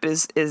your ship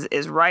is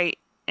right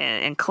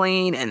and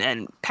clean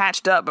and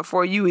patched up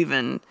before you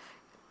even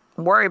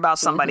worry about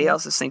somebody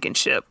else's sinking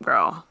ship,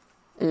 girl.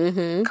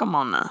 Come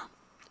on now.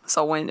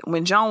 So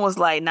when Joan was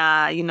like,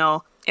 nah, you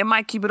know, it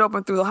might keep it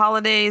open through the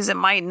holidays, it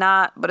might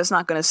not, but it's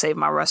not gonna save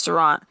my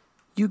restaurant.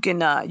 You can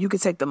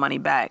take the money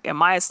back. And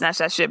Maya snatched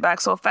that shit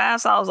back so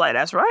fast, I was like,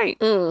 that's right.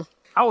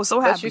 I was so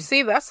happy. But you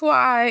see, that's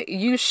why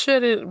you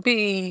shouldn't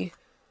be.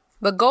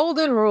 The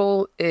golden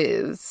rule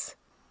is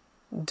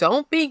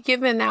don't be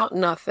giving out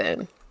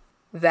nothing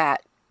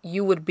that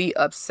you would be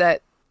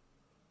upset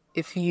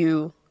if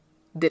you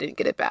didn't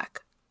get it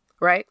back.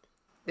 Right?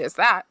 There's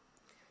that.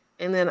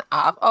 And then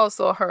I've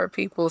also heard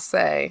people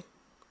say,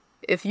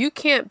 if you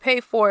can't pay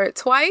for it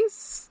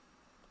twice,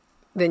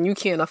 then you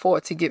can't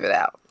afford to give it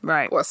out.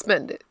 Right. Or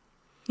spend it.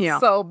 Yeah.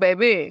 So,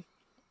 baby,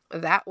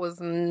 that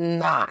was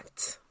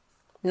not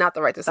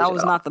the right decision. That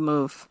was not the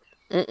move.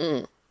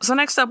 So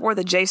next up, we're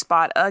the J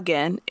spot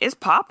again. It's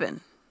popping.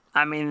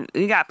 I mean,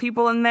 you got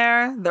people in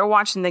there. They're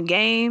watching the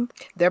game.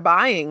 They're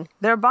buying.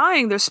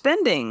 They're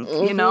spending.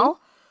 You know,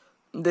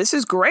 this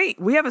is great.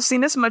 We haven't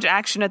seen this much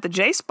action at the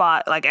J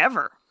spot like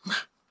ever.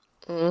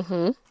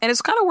 And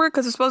it's kind of weird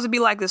because it's supposed to be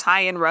like this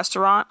high-end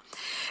restaurant,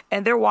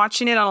 and they're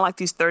watching it on like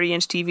these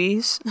 30-inch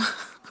TVs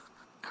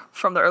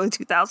from the early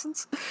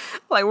 2000s.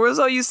 Like we're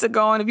so used to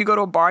going, if you go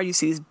to a bar, you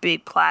see these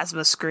big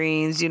plasma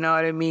screens, you know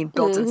what I mean,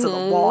 built into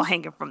the wall,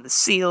 hanging from the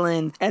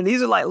ceiling. And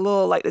these are like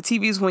little, like the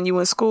TVs when you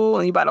in school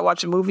and you about to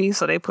watch a movie,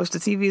 so they push the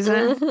TVs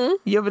in.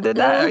 You ever did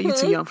that? Or are you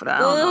too young for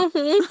that? I don't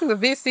know. The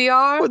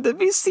VCR. With the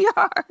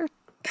VCR.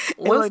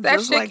 Once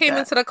that shit came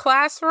into the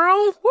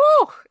classroom,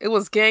 whoo, it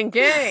was gang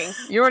gang.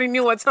 You already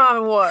knew what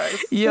time it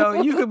was. Yo,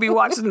 you could be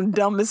watching the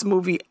dumbest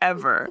movie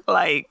ever.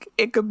 Like,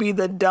 it could be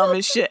the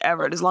dumbest shit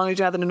ever, as long as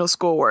you have to do no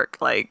schoolwork.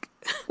 Like,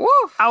 woo,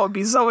 I would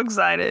be so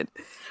excited.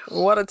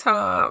 What a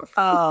time.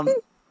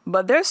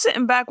 But they're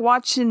sitting back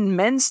watching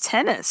men's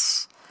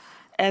tennis.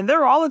 And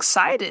they're all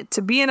excited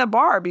to be in a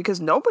bar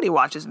because nobody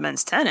watches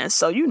men's tennis.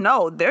 So,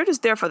 they're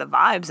just there for the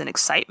vibes and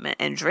excitement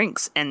and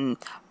drinks and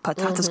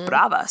patatas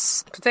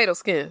bravas. Potato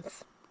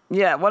skins.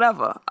 Yeah,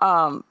 whatever.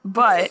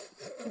 But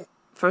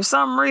for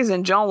some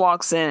reason, Joan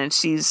walks in and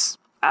she's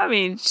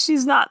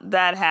not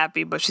that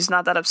happy, but she's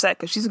not that upset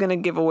because she's going to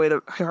give away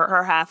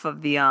her half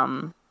of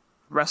the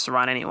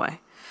restaurant anyway.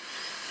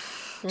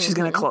 She's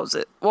going to close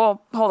it.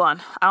 Well, hold on.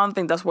 I don't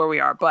think that's where we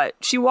are. But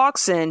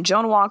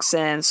Joan walks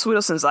in.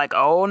 Sweetelson's like,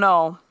 oh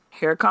no,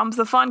 here comes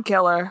the fun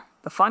killer.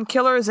 The fun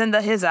killer is in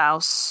his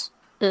house.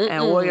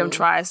 And William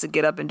tries to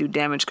get up and do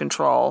damage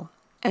control.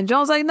 And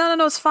Joan's like, no,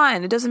 it's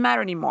fine. It doesn't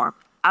matter anymore.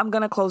 I'm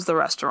going to close the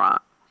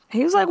restaurant. And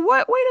he's like,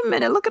 what? Wait a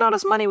minute. Look at all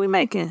this money we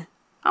making.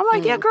 I'm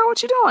like, yeah, girl,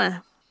 what you doing?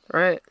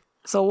 Right.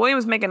 So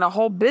William's making a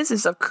whole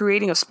business of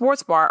creating a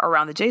sports bar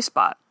around the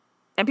J-Spot.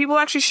 And people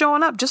are actually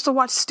showing up just to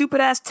watch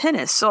stupid-ass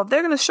tennis. So if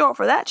they're going to show up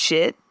for that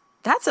shit,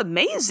 that's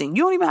amazing.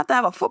 You don't even have to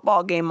have a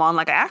football game on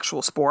like an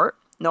actual sport.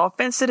 No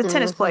offense to the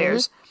tennis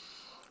players.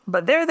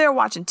 But they're there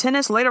watching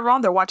tennis. Later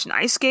on, they're watching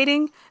ice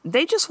skating.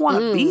 They just want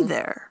to be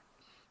there.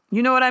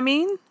 You know what I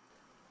mean?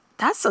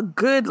 That's a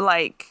good,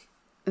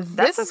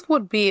 This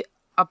would be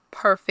a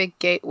perfect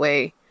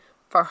gateway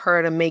for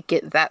her to make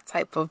it that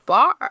type of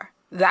bar.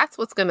 That's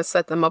what's going to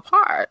set them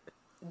apart.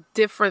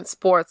 Different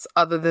sports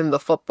other than the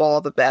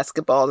football, the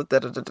basketball,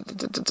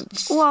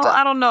 Well,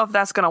 I don't know if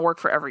that's going to work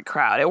for every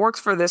crowd. It works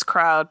for this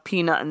crowd,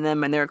 Peanut and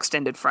them and their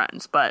extended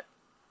friends. But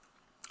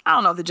I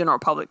don't know if the general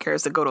public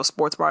cares to go to a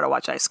sports bar to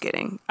watch ice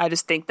skating. I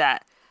just think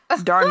that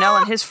Darnell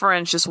and his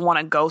friends just want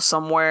to go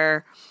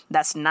somewhere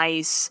that's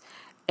nice,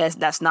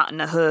 that's not in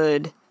the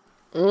hood.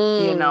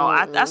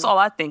 That's all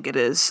I think it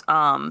is.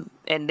 And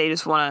they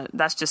just want to,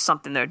 that's just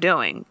something they're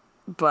doing.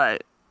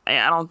 But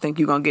I don't think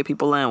you're going to get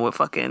people in with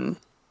fucking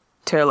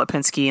Tara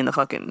Lipinski and the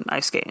fucking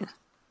ice skating.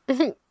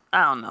 I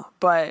don't know.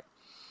 But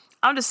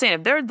I'm just saying,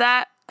 if they're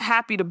that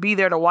happy to be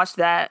there to watch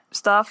that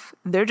stuff,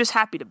 they're just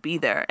happy to be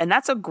there. And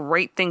that's a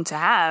great thing to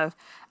have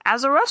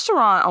as a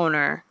restaurant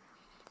owner.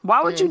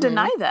 Why would you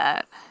deny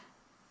that?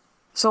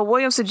 So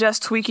William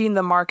suggests tweaking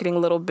the marketing a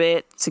little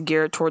bit to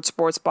gear it towards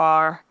sports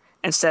bar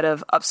instead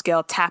of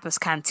upscale tapas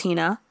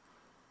cantina.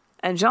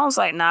 And Joan's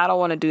like, nah, I don't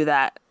want to do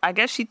that. I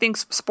guess she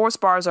thinks sports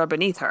bars are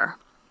beneath her.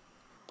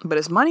 But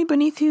is money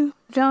beneath you,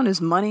 Joan? Is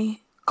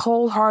money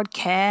cold, hard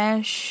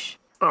cash?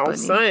 I'm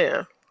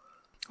saying.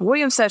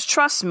 William says,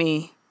 trust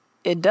me,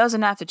 it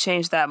doesn't have to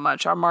change that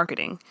much, our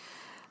marketing.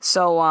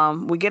 So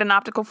we get an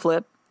optical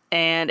flip,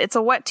 and it's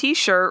a wet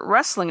t-shirt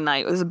wrestling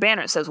night. There's a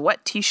banner that says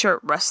wet t-shirt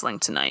wrestling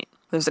tonight.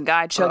 There's a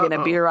guy chugging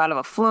a beer out of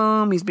a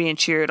flume. He's being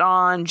cheered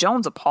on.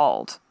 Joan's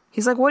appalled.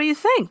 He's like, what do you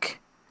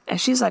think?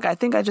 And she's like, I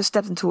think I just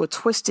stepped into a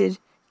twisted,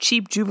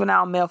 cheap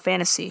juvenile male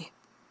fantasy.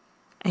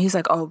 And he's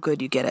like, oh,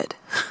 good, you get it.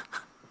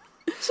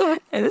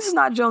 And this is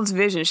not Joan's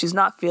vision. She's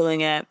not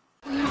feeling it.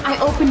 I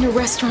opened a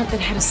restaurant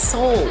that had a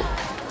soul,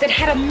 that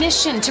had a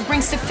mission to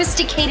bring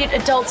sophisticated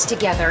adults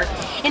together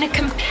in a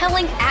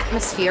compelling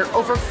atmosphere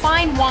over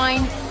fine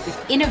wine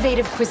with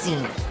innovative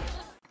cuisine.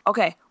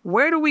 Okay,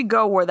 where do we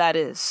go where that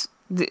is?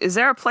 Is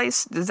there a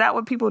place? Is that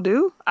what people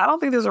do? I don't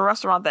think there's a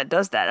restaurant that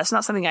does that. That's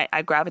not something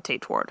I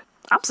gravitate toward.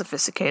 I'm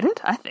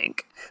sophisticated, I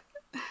think.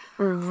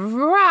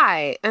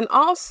 Right. And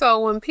also,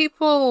 when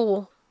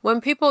people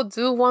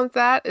do want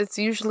that, it's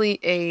usually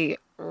a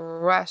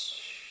restaurant.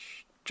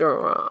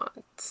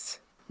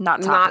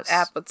 Not tapas. Not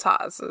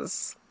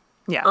appetizers.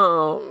 Yeah.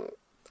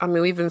 I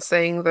mean, we've been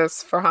saying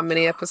this for how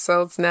many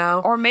episodes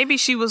now? Or maybe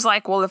she was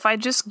like, well, if I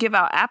just give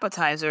out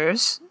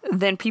appetizers,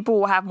 then people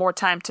will have more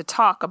time to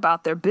talk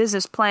about their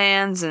business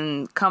plans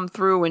and come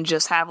through and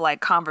just have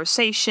like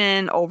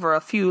conversation over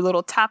a few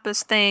little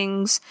tapas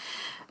things,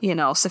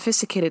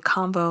 sophisticated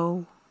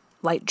convo,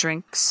 light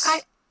drinks.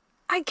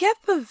 I get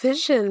the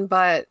vision,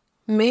 but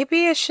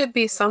maybe it should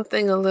be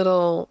something a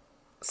little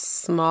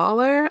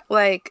smaller.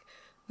 Like,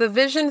 the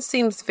vision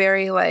seems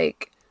very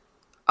like,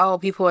 oh,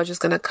 people are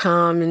just going to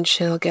come and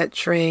chill, get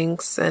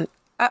drinks, and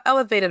an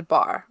elevated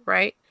bar,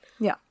 right?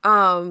 Yeah.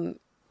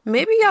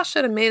 Maybe y'all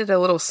should have made it a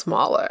little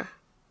smaller.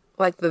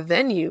 Like the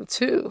venue,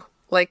 too.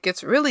 Like,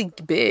 it's really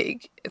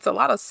big. It's a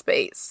lot of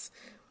space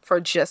for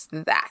just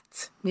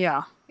that.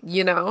 Yeah.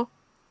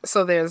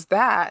 So there's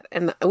that.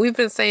 And we've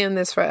been saying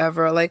this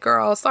forever. Like,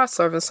 girl, start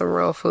serving some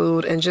real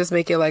food and just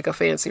make it like a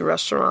fancy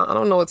restaurant. I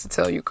don't know what to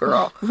tell you,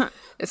 girl.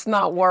 It's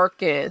not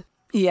working.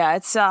 Yeah,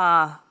 it's,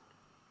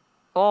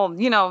 well,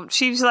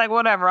 she's like,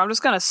 whatever, I'm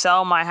just going to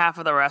sell my half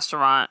of the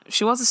restaurant.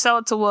 She wants to sell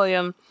it to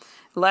William,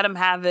 let him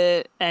have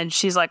it, and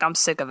she's like, I'm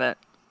sick of it.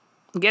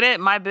 Get it?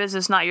 My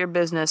business, not your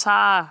business.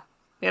 Ha!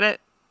 Get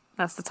it?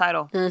 That's the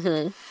title.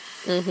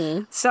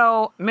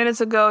 So, minutes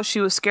ago, she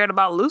was scared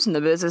about losing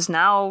the business.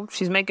 Now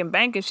she's making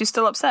bank and she's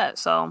still upset.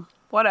 So,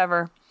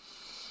 whatever.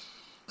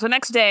 So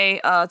next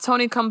day,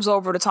 Tony comes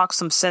over to talk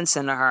some sense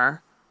into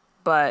her,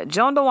 but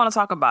Joan don't want to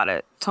talk about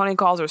it. Tony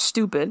calls her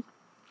stupid.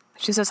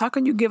 She says, how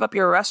can you give up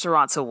your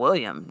restaurant to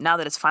William now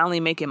that it's finally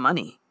making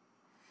money?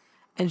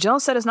 And Joan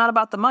said it's not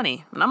about the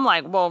money. And I'm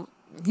like, well,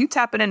 you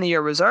tap it into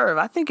your reserve.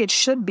 I think it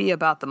should be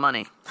about the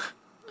money.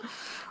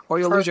 Or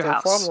you'll lose your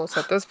house. First and foremost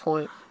at this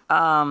point.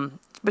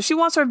 But she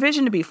wants her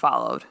vision to be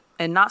followed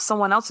and not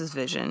someone else's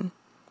vision.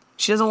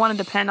 She doesn't want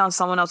to depend on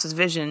someone else's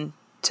vision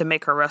to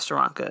make her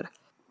restaurant good.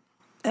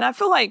 And I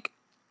feel like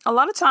a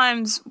lot of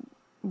times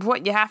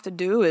what you have to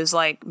do is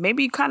like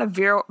maybe kind of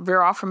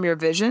veer off from your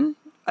vision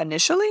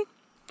initially.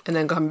 And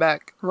then come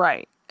back.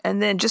 Right.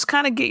 And then just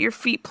kind of get your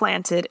feet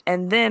planted.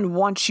 And then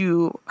once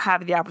you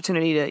have the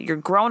opportunity to, you're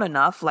grown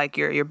enough, like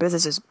your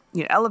business is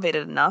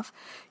elevated enough,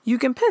 you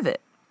can pivot,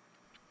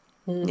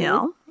 and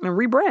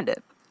rebrand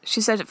it.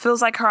 She says it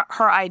feels like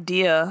her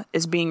idea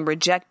is being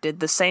rejected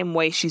the same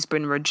way she's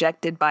been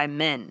rejected by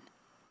men.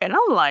 And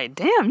I'm like,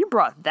 damn, you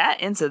brought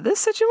that into this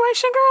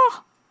situation,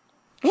 girl?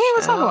 We ain't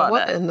even talk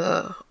about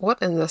that. What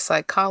in the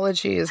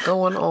psychology is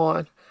going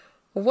on?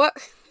 What?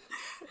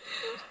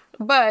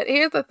 But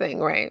here's the thing,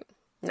 right?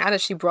 Now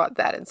that she brought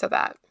that into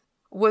that,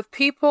 with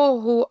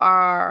people who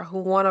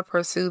want to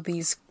pursue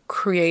these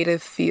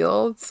creative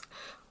fields,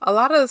 a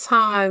lot of the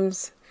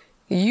times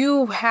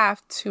you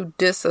have to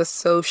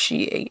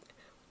disassociate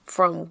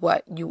from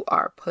what you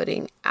are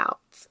putting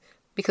out.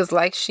 Because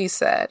like she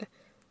said,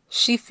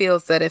 she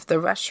feels that if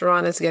the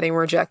restaurant is getting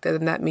rejected,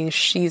 then that means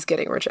she's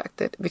getting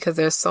rejected because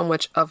there's so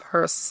much of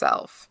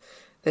herself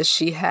that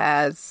she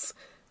has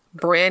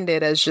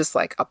branded as just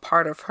like a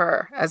part of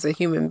her as a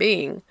human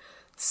being.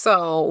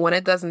 So when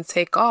it doesn't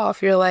take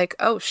off, you're like,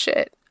 oh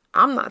shit,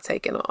 I'm not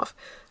taking off.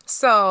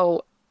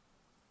 So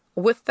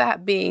with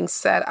that being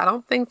said, I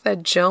don't think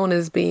that Joan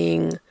is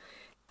being, I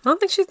don't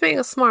think she's being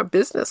a smart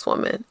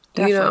businesswoman.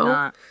 Definitely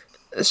not.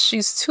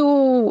 She's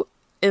too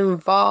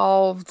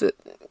involved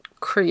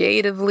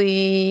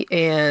creatively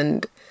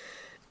and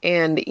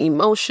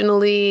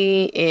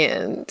emotionally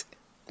and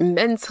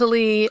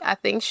mentally. I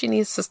think she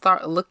needs to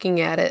start looking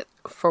at it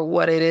for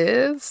what it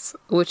is,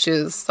 which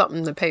is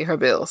something to pay her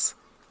bills.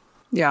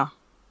 Yeah,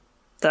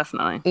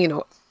 definitely.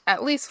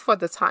 At least for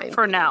the time.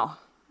 For now.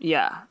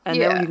 Yeah.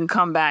 And then you can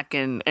come back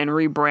and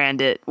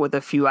rebrand it with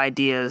a few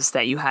ideas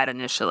that you had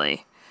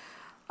initially.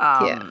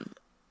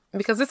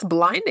 Because it's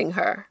blinding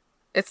her.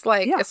 It's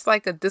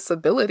like a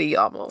disability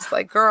almost.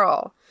 Like,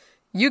 girl,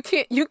 you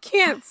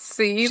can't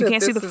see she that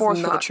can't this see the forest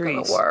is for the not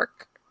trees. gonna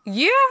work.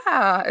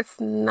 Yeah, it's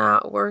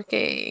not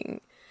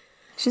working.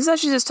 She says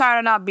she's just tired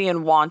of not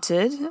being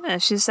wanted,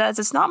 and she says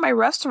it's not my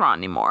restaurant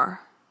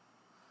anymore.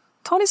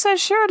 Tony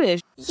says sure it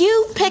is.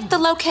 You picked the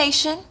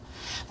location,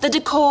 the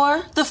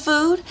decor, the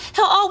food.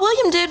 Hell, all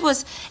William did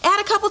was add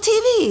a couple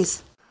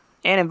TVs.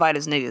 And invite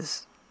his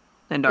niggas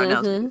and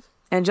Darnell's.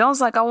 And Joan's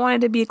like, I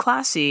wanted to be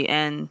classy,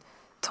 and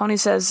Tony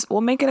says,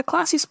 well, make it a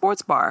classy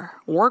sports bar.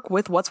 Work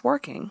with what's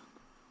working.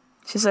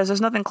 She says there's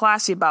nothing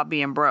classy about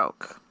being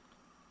broke.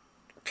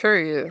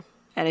 Period.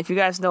 And if you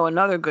guys know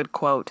another good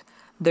quote,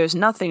 there's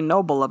nothing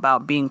noble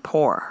about being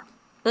poor.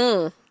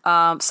 So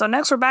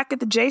next we're back at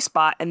the J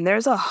spot, and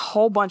there's a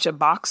whole bunch of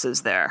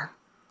boxes there.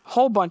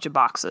 Whole bunch of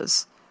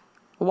boxes.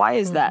 Why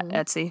is that,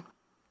 Etsy?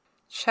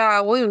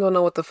 Child, William don't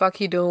know what the fuck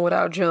he doing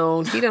without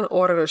Joan. He done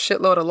ordered a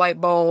shitload of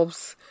light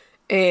bulbs,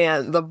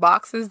 and the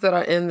boxes that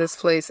are in this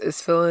place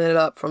is filling it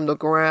up from the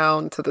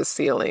ground to the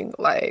ceiling.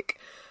 Like,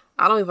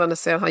 I don't even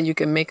understand how you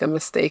can make a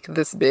mistake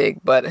this big,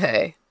 but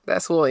hey,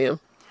 that's William.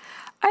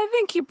 I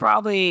think he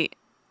probably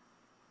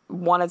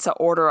wanted to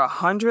order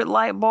 100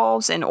 light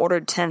bulbs and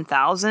ordered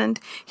 10,000.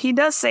 He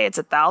does say it's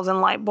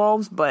 1,000 light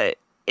bulbs, but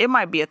it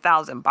might be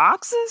 1,000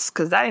 boxes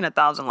because that ain't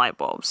 1,000 light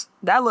bulbs.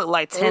 That looked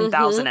like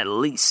 10,000 at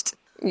least.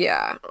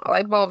 Yeah,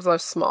 light bulbs are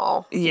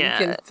small. Yeah.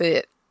 You can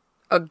fit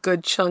a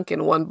good chunk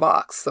in one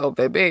box. So,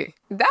 baby,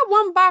 that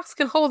one box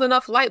can hold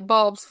enough light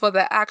bulbs for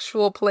the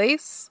actual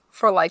place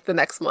for like the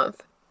next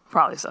month.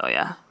 Probably so,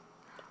 yeah.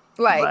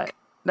 Like, but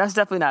that's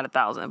definitely not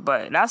 1,000,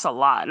 but that's a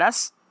lot.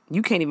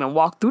 You can't even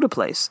walk through the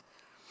place.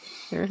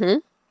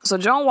 So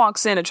Joan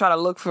walks in to try to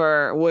look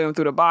for William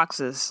through the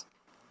boxes.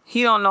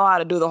 He don't know how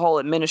to do the whole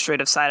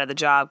administrative side of the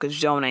job because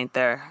Joan ain't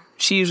there.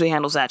 She usually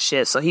handles that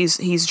shit, so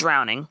he's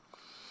drowning.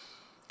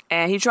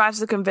 And he tries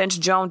to convince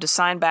Joan to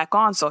sign back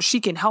on so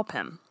she can help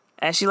him.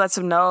 And she lets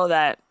him know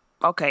that,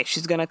 okay,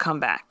 she's going to come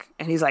back.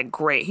 And he's like,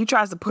 great. He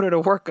tries to put her to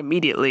work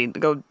immediately to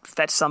go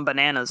fetch some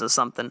bananas or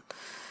something.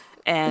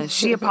 And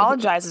she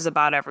apologizes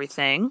about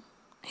everything.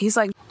 He's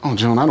like, oh,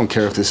 Joan, I don't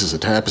care if this is a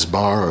tapas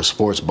bar or a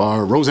sports bar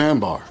or Roseanne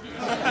bar.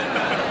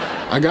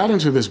 I got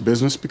into this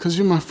business because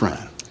you're my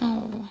friend.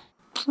 oh.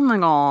 I'm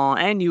like, oh,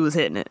 and you was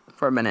hitting it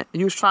for a minute.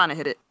 You was trying to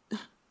hit it.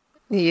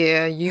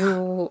 yeah,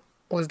 you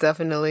was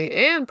definitely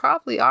and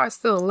probably are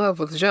still in love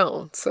with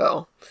Joan.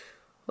 So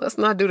let's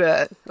not do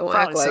that. Don't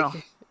Probably act like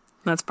so.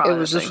 That's probably it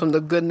was the just thing. from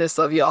the goodness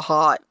of your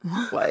heart.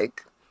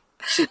 Like,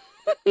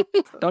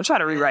 Don't try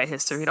to rewrite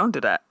history. Don't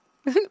do that.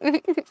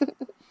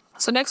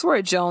 So next we're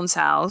at Joan's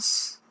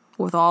house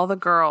with all the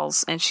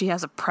girls, and she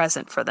has a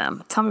present for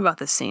them. Tell me about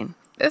this scene.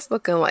 It's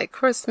looking like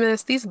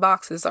Christmas. These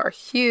boxes are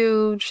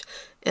huge.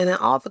 And then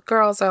all the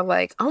girls are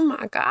like, oh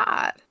my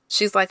God.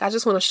 She's like, I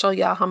just want to show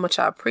y'all how much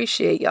I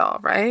appreciate y'all,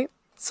 right?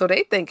 So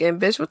they thinking,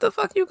 bitch, what the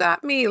fuck you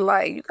got me?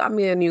 Like, you got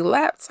me a new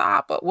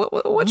laptop. But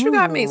what you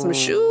got me? Some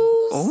shoes?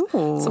 Ooh.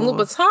 Some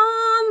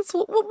Louboutins?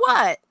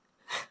 What?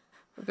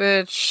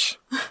 Bitch.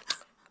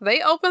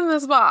 They open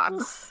this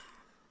box.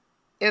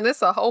 And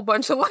it's a whole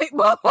bunch of light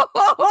bulbs.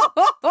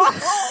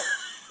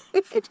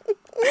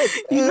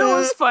 You know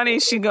what's funny?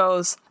 She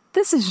goes,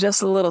 this is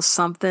just a little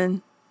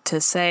something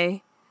to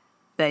say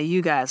that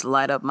you guys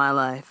light up my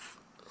life.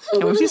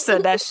 And when she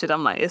said that shit,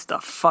 I'm like, it's the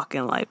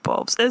fucking light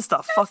bulbs. It's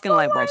the fucking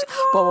light bulbs.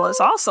 But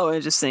what's also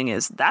interesting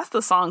is that's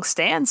the song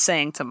Stan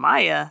sang to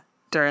Maya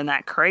during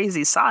that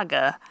crazy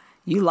saga,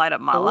 You Light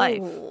Up My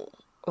Life.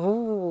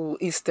 Ooh,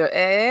 Easter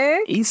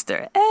egg.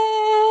 Easter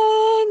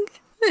egg.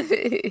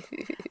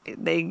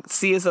 They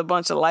see us a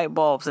bunch of light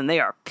bulbs and they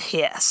are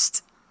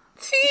pissed.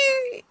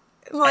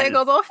 Maya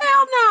goes, oh,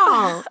 hell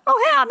no.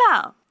 Oh, hell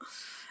no.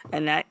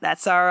 And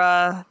that's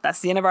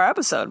the end of our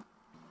episode.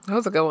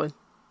 How's it going?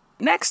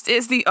 Next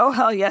is the oh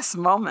hell yes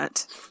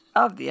moment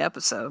of the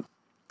episode.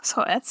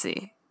 So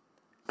Etsy,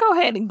 go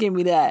ahead and give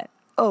me that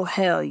oh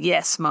hell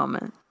yes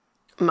moment.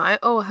 My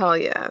oh hell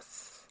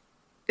yes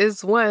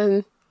is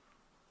when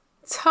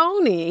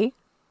Tony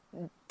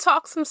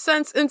talked some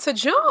sense into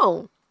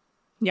Joan.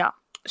 Yeah.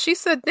 She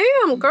said,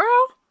 damn,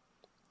 girl,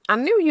 I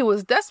knew you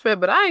was desperate,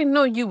 but I didn't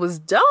know you was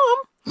dumb.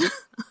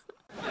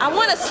 I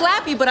want to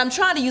slap you, but I'm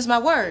trying to use my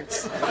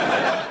words.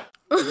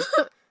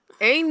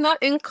 Ain't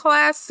nothing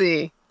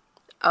classy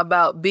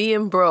about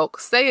being broke.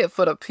 Say it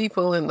for the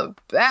people in the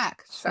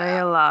back. Say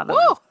a lot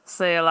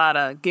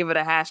of, give it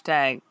a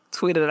hashtag,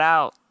 tweet it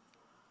out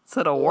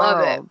to the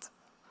world.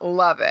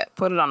 Love it.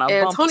 Put it on a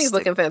And bumper Tony's sticker.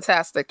 looking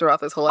fantastic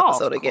throughout this whole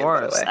episode again,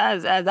 by the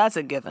way. That's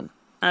a given.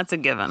 That's a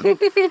given.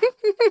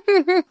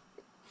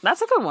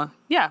 That's a good one.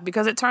 Yeah,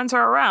 because it turns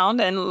her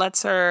around and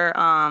lets her,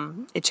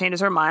 it changes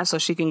her mind so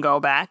she can go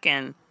back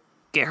and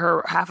get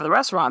her half of the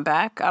restaurant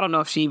back. I don't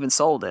know if she even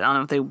sold it. I don't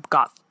know if they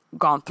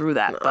gone through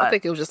that. But I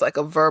think it was just like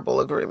a verbal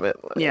agreement.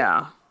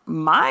 Yeah.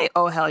 My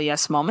oh hell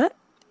yes moment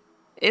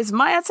is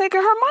Maya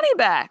taking her money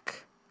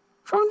back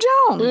from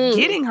Joan.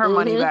 Getting her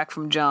money back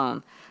from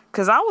Joan.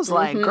 Because I was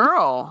like,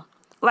 girl,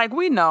 like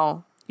we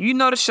know, you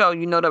know the show,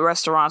 you know the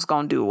restaurant's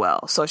going to do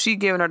well. So she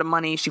giving her the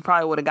money, she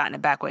probably would have gotten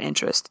it back with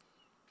interest.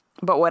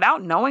 But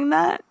without knowing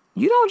that,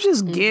 you don't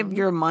just give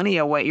your money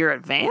away, your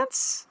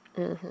advance.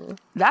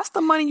 That's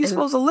the money you're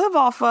supposed to live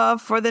off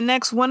of for the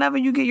next whenever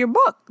you get your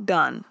book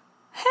done.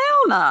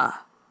 Hell nah.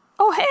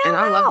 Oh, hell And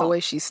I no. love the way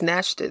she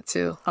snatched it,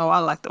 too. Oh, I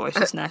like the way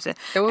she snatched it.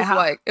 It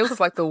was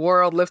like the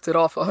world lifted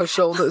off of her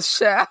shoulders.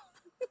 Shaft.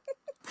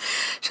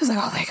 She was like,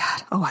 oh, thank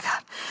God. Oh, my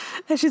God.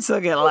 And she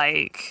took it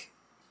like,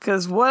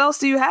 because what else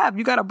do you have?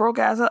 You got a broke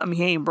ass up. I mean,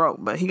 he ain't broke,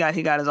 but he got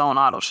his own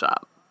auto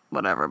shop.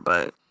 Whatever.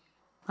 But,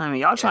 I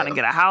mean, y'all trying to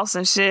get a house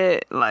and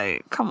shit.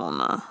 Like, come on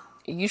now.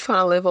 You trying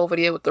to live over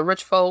there with the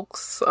rich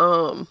folks.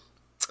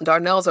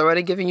 Darnell's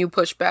already giving you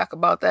pushback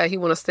about that. He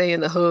want to stay in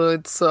the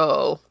hood,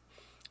 so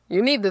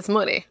you need this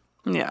money.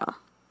 Yeah.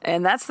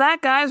 And that's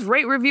that, guys.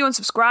 Rate, review, and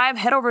subscribe.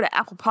 Head over to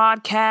Apple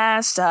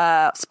Podcast,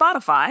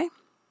 Spotify.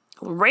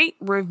 Rate,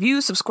 review,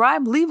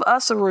 subscribe. Leave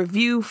us a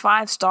review,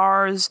 5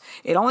 stars.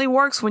 It only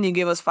works when you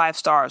give us 5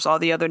 stars. All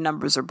the other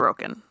numbers are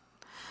broken.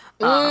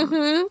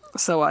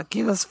 So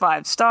give us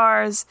 5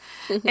 stars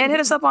and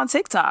hit us up on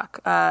TikTok.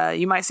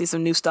 You might see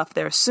some new stuff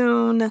there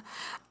soon.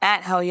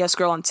 At Hell Yes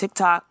Girl on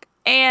TikTok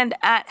and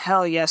at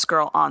Hell Yes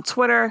Girl on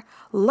Twitter.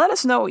 Let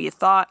us know what you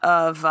thought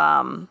of.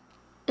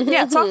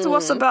 Talk to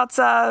us about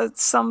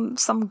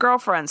some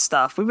girlfriend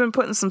stuff. We've been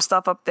putting some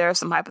stuff up there,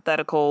 some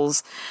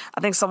hypotheticals. I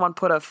think someone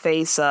put a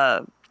face,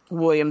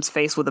 William's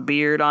face with a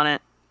beard on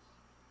it,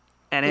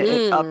 and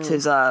it upped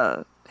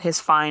his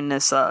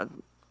fineness a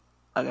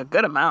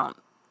good amount.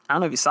 I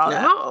don't know if you saw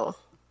that.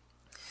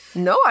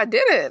 No, I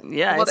didn't.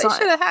 Yeah, well, they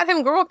should have had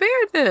him grow a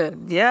beard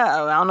then.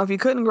 Yeah, I don't know if he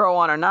couldn't grow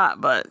one or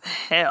not, but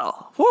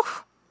hell, whew.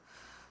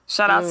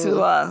 Shout out to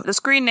the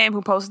screen name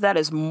who posted that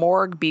is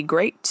Morgue Be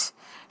Great.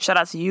 Shout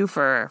out to you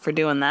for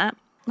doing that.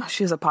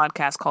 She has a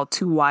podcast called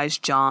Two Wise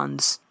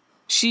Johns.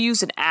 She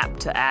used an app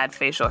to add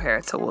facial hair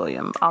to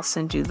William. I'll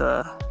send you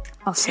the.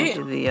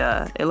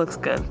 It looks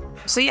good.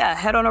 So yeah,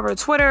 head on over to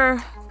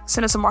Twitter.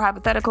 Send us some more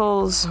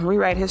hypotheticals.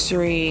 Rewrite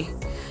history.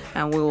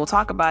 And we will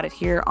talk about it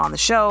here on the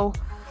show.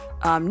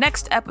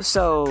 Next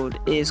episode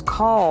is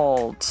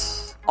called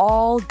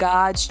All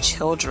God's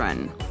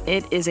Children.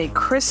 It is a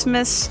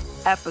Christmas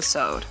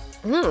episode.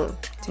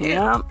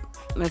 Yeah,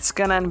 it's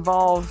gonna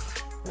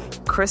involve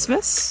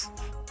Christmas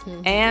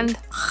and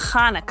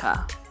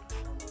Hanukkah.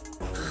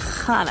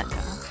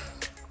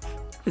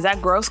 Is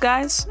that gross,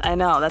 guys? I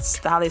know, that's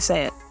how they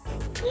say it.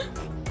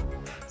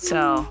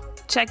 So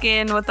check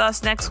in with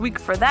us next week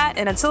for that.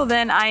 And until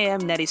then, I am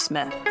Nettie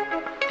Smith.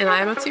 And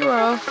I am a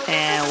T-Row.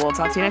 And we'll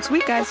talk to you next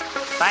week, guys.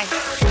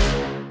 Bye.